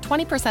ACAST for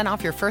 20%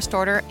 off your first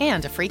order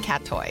and a free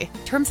cat toy.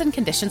 Terms and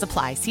conditions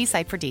apply. See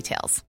site for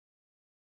details.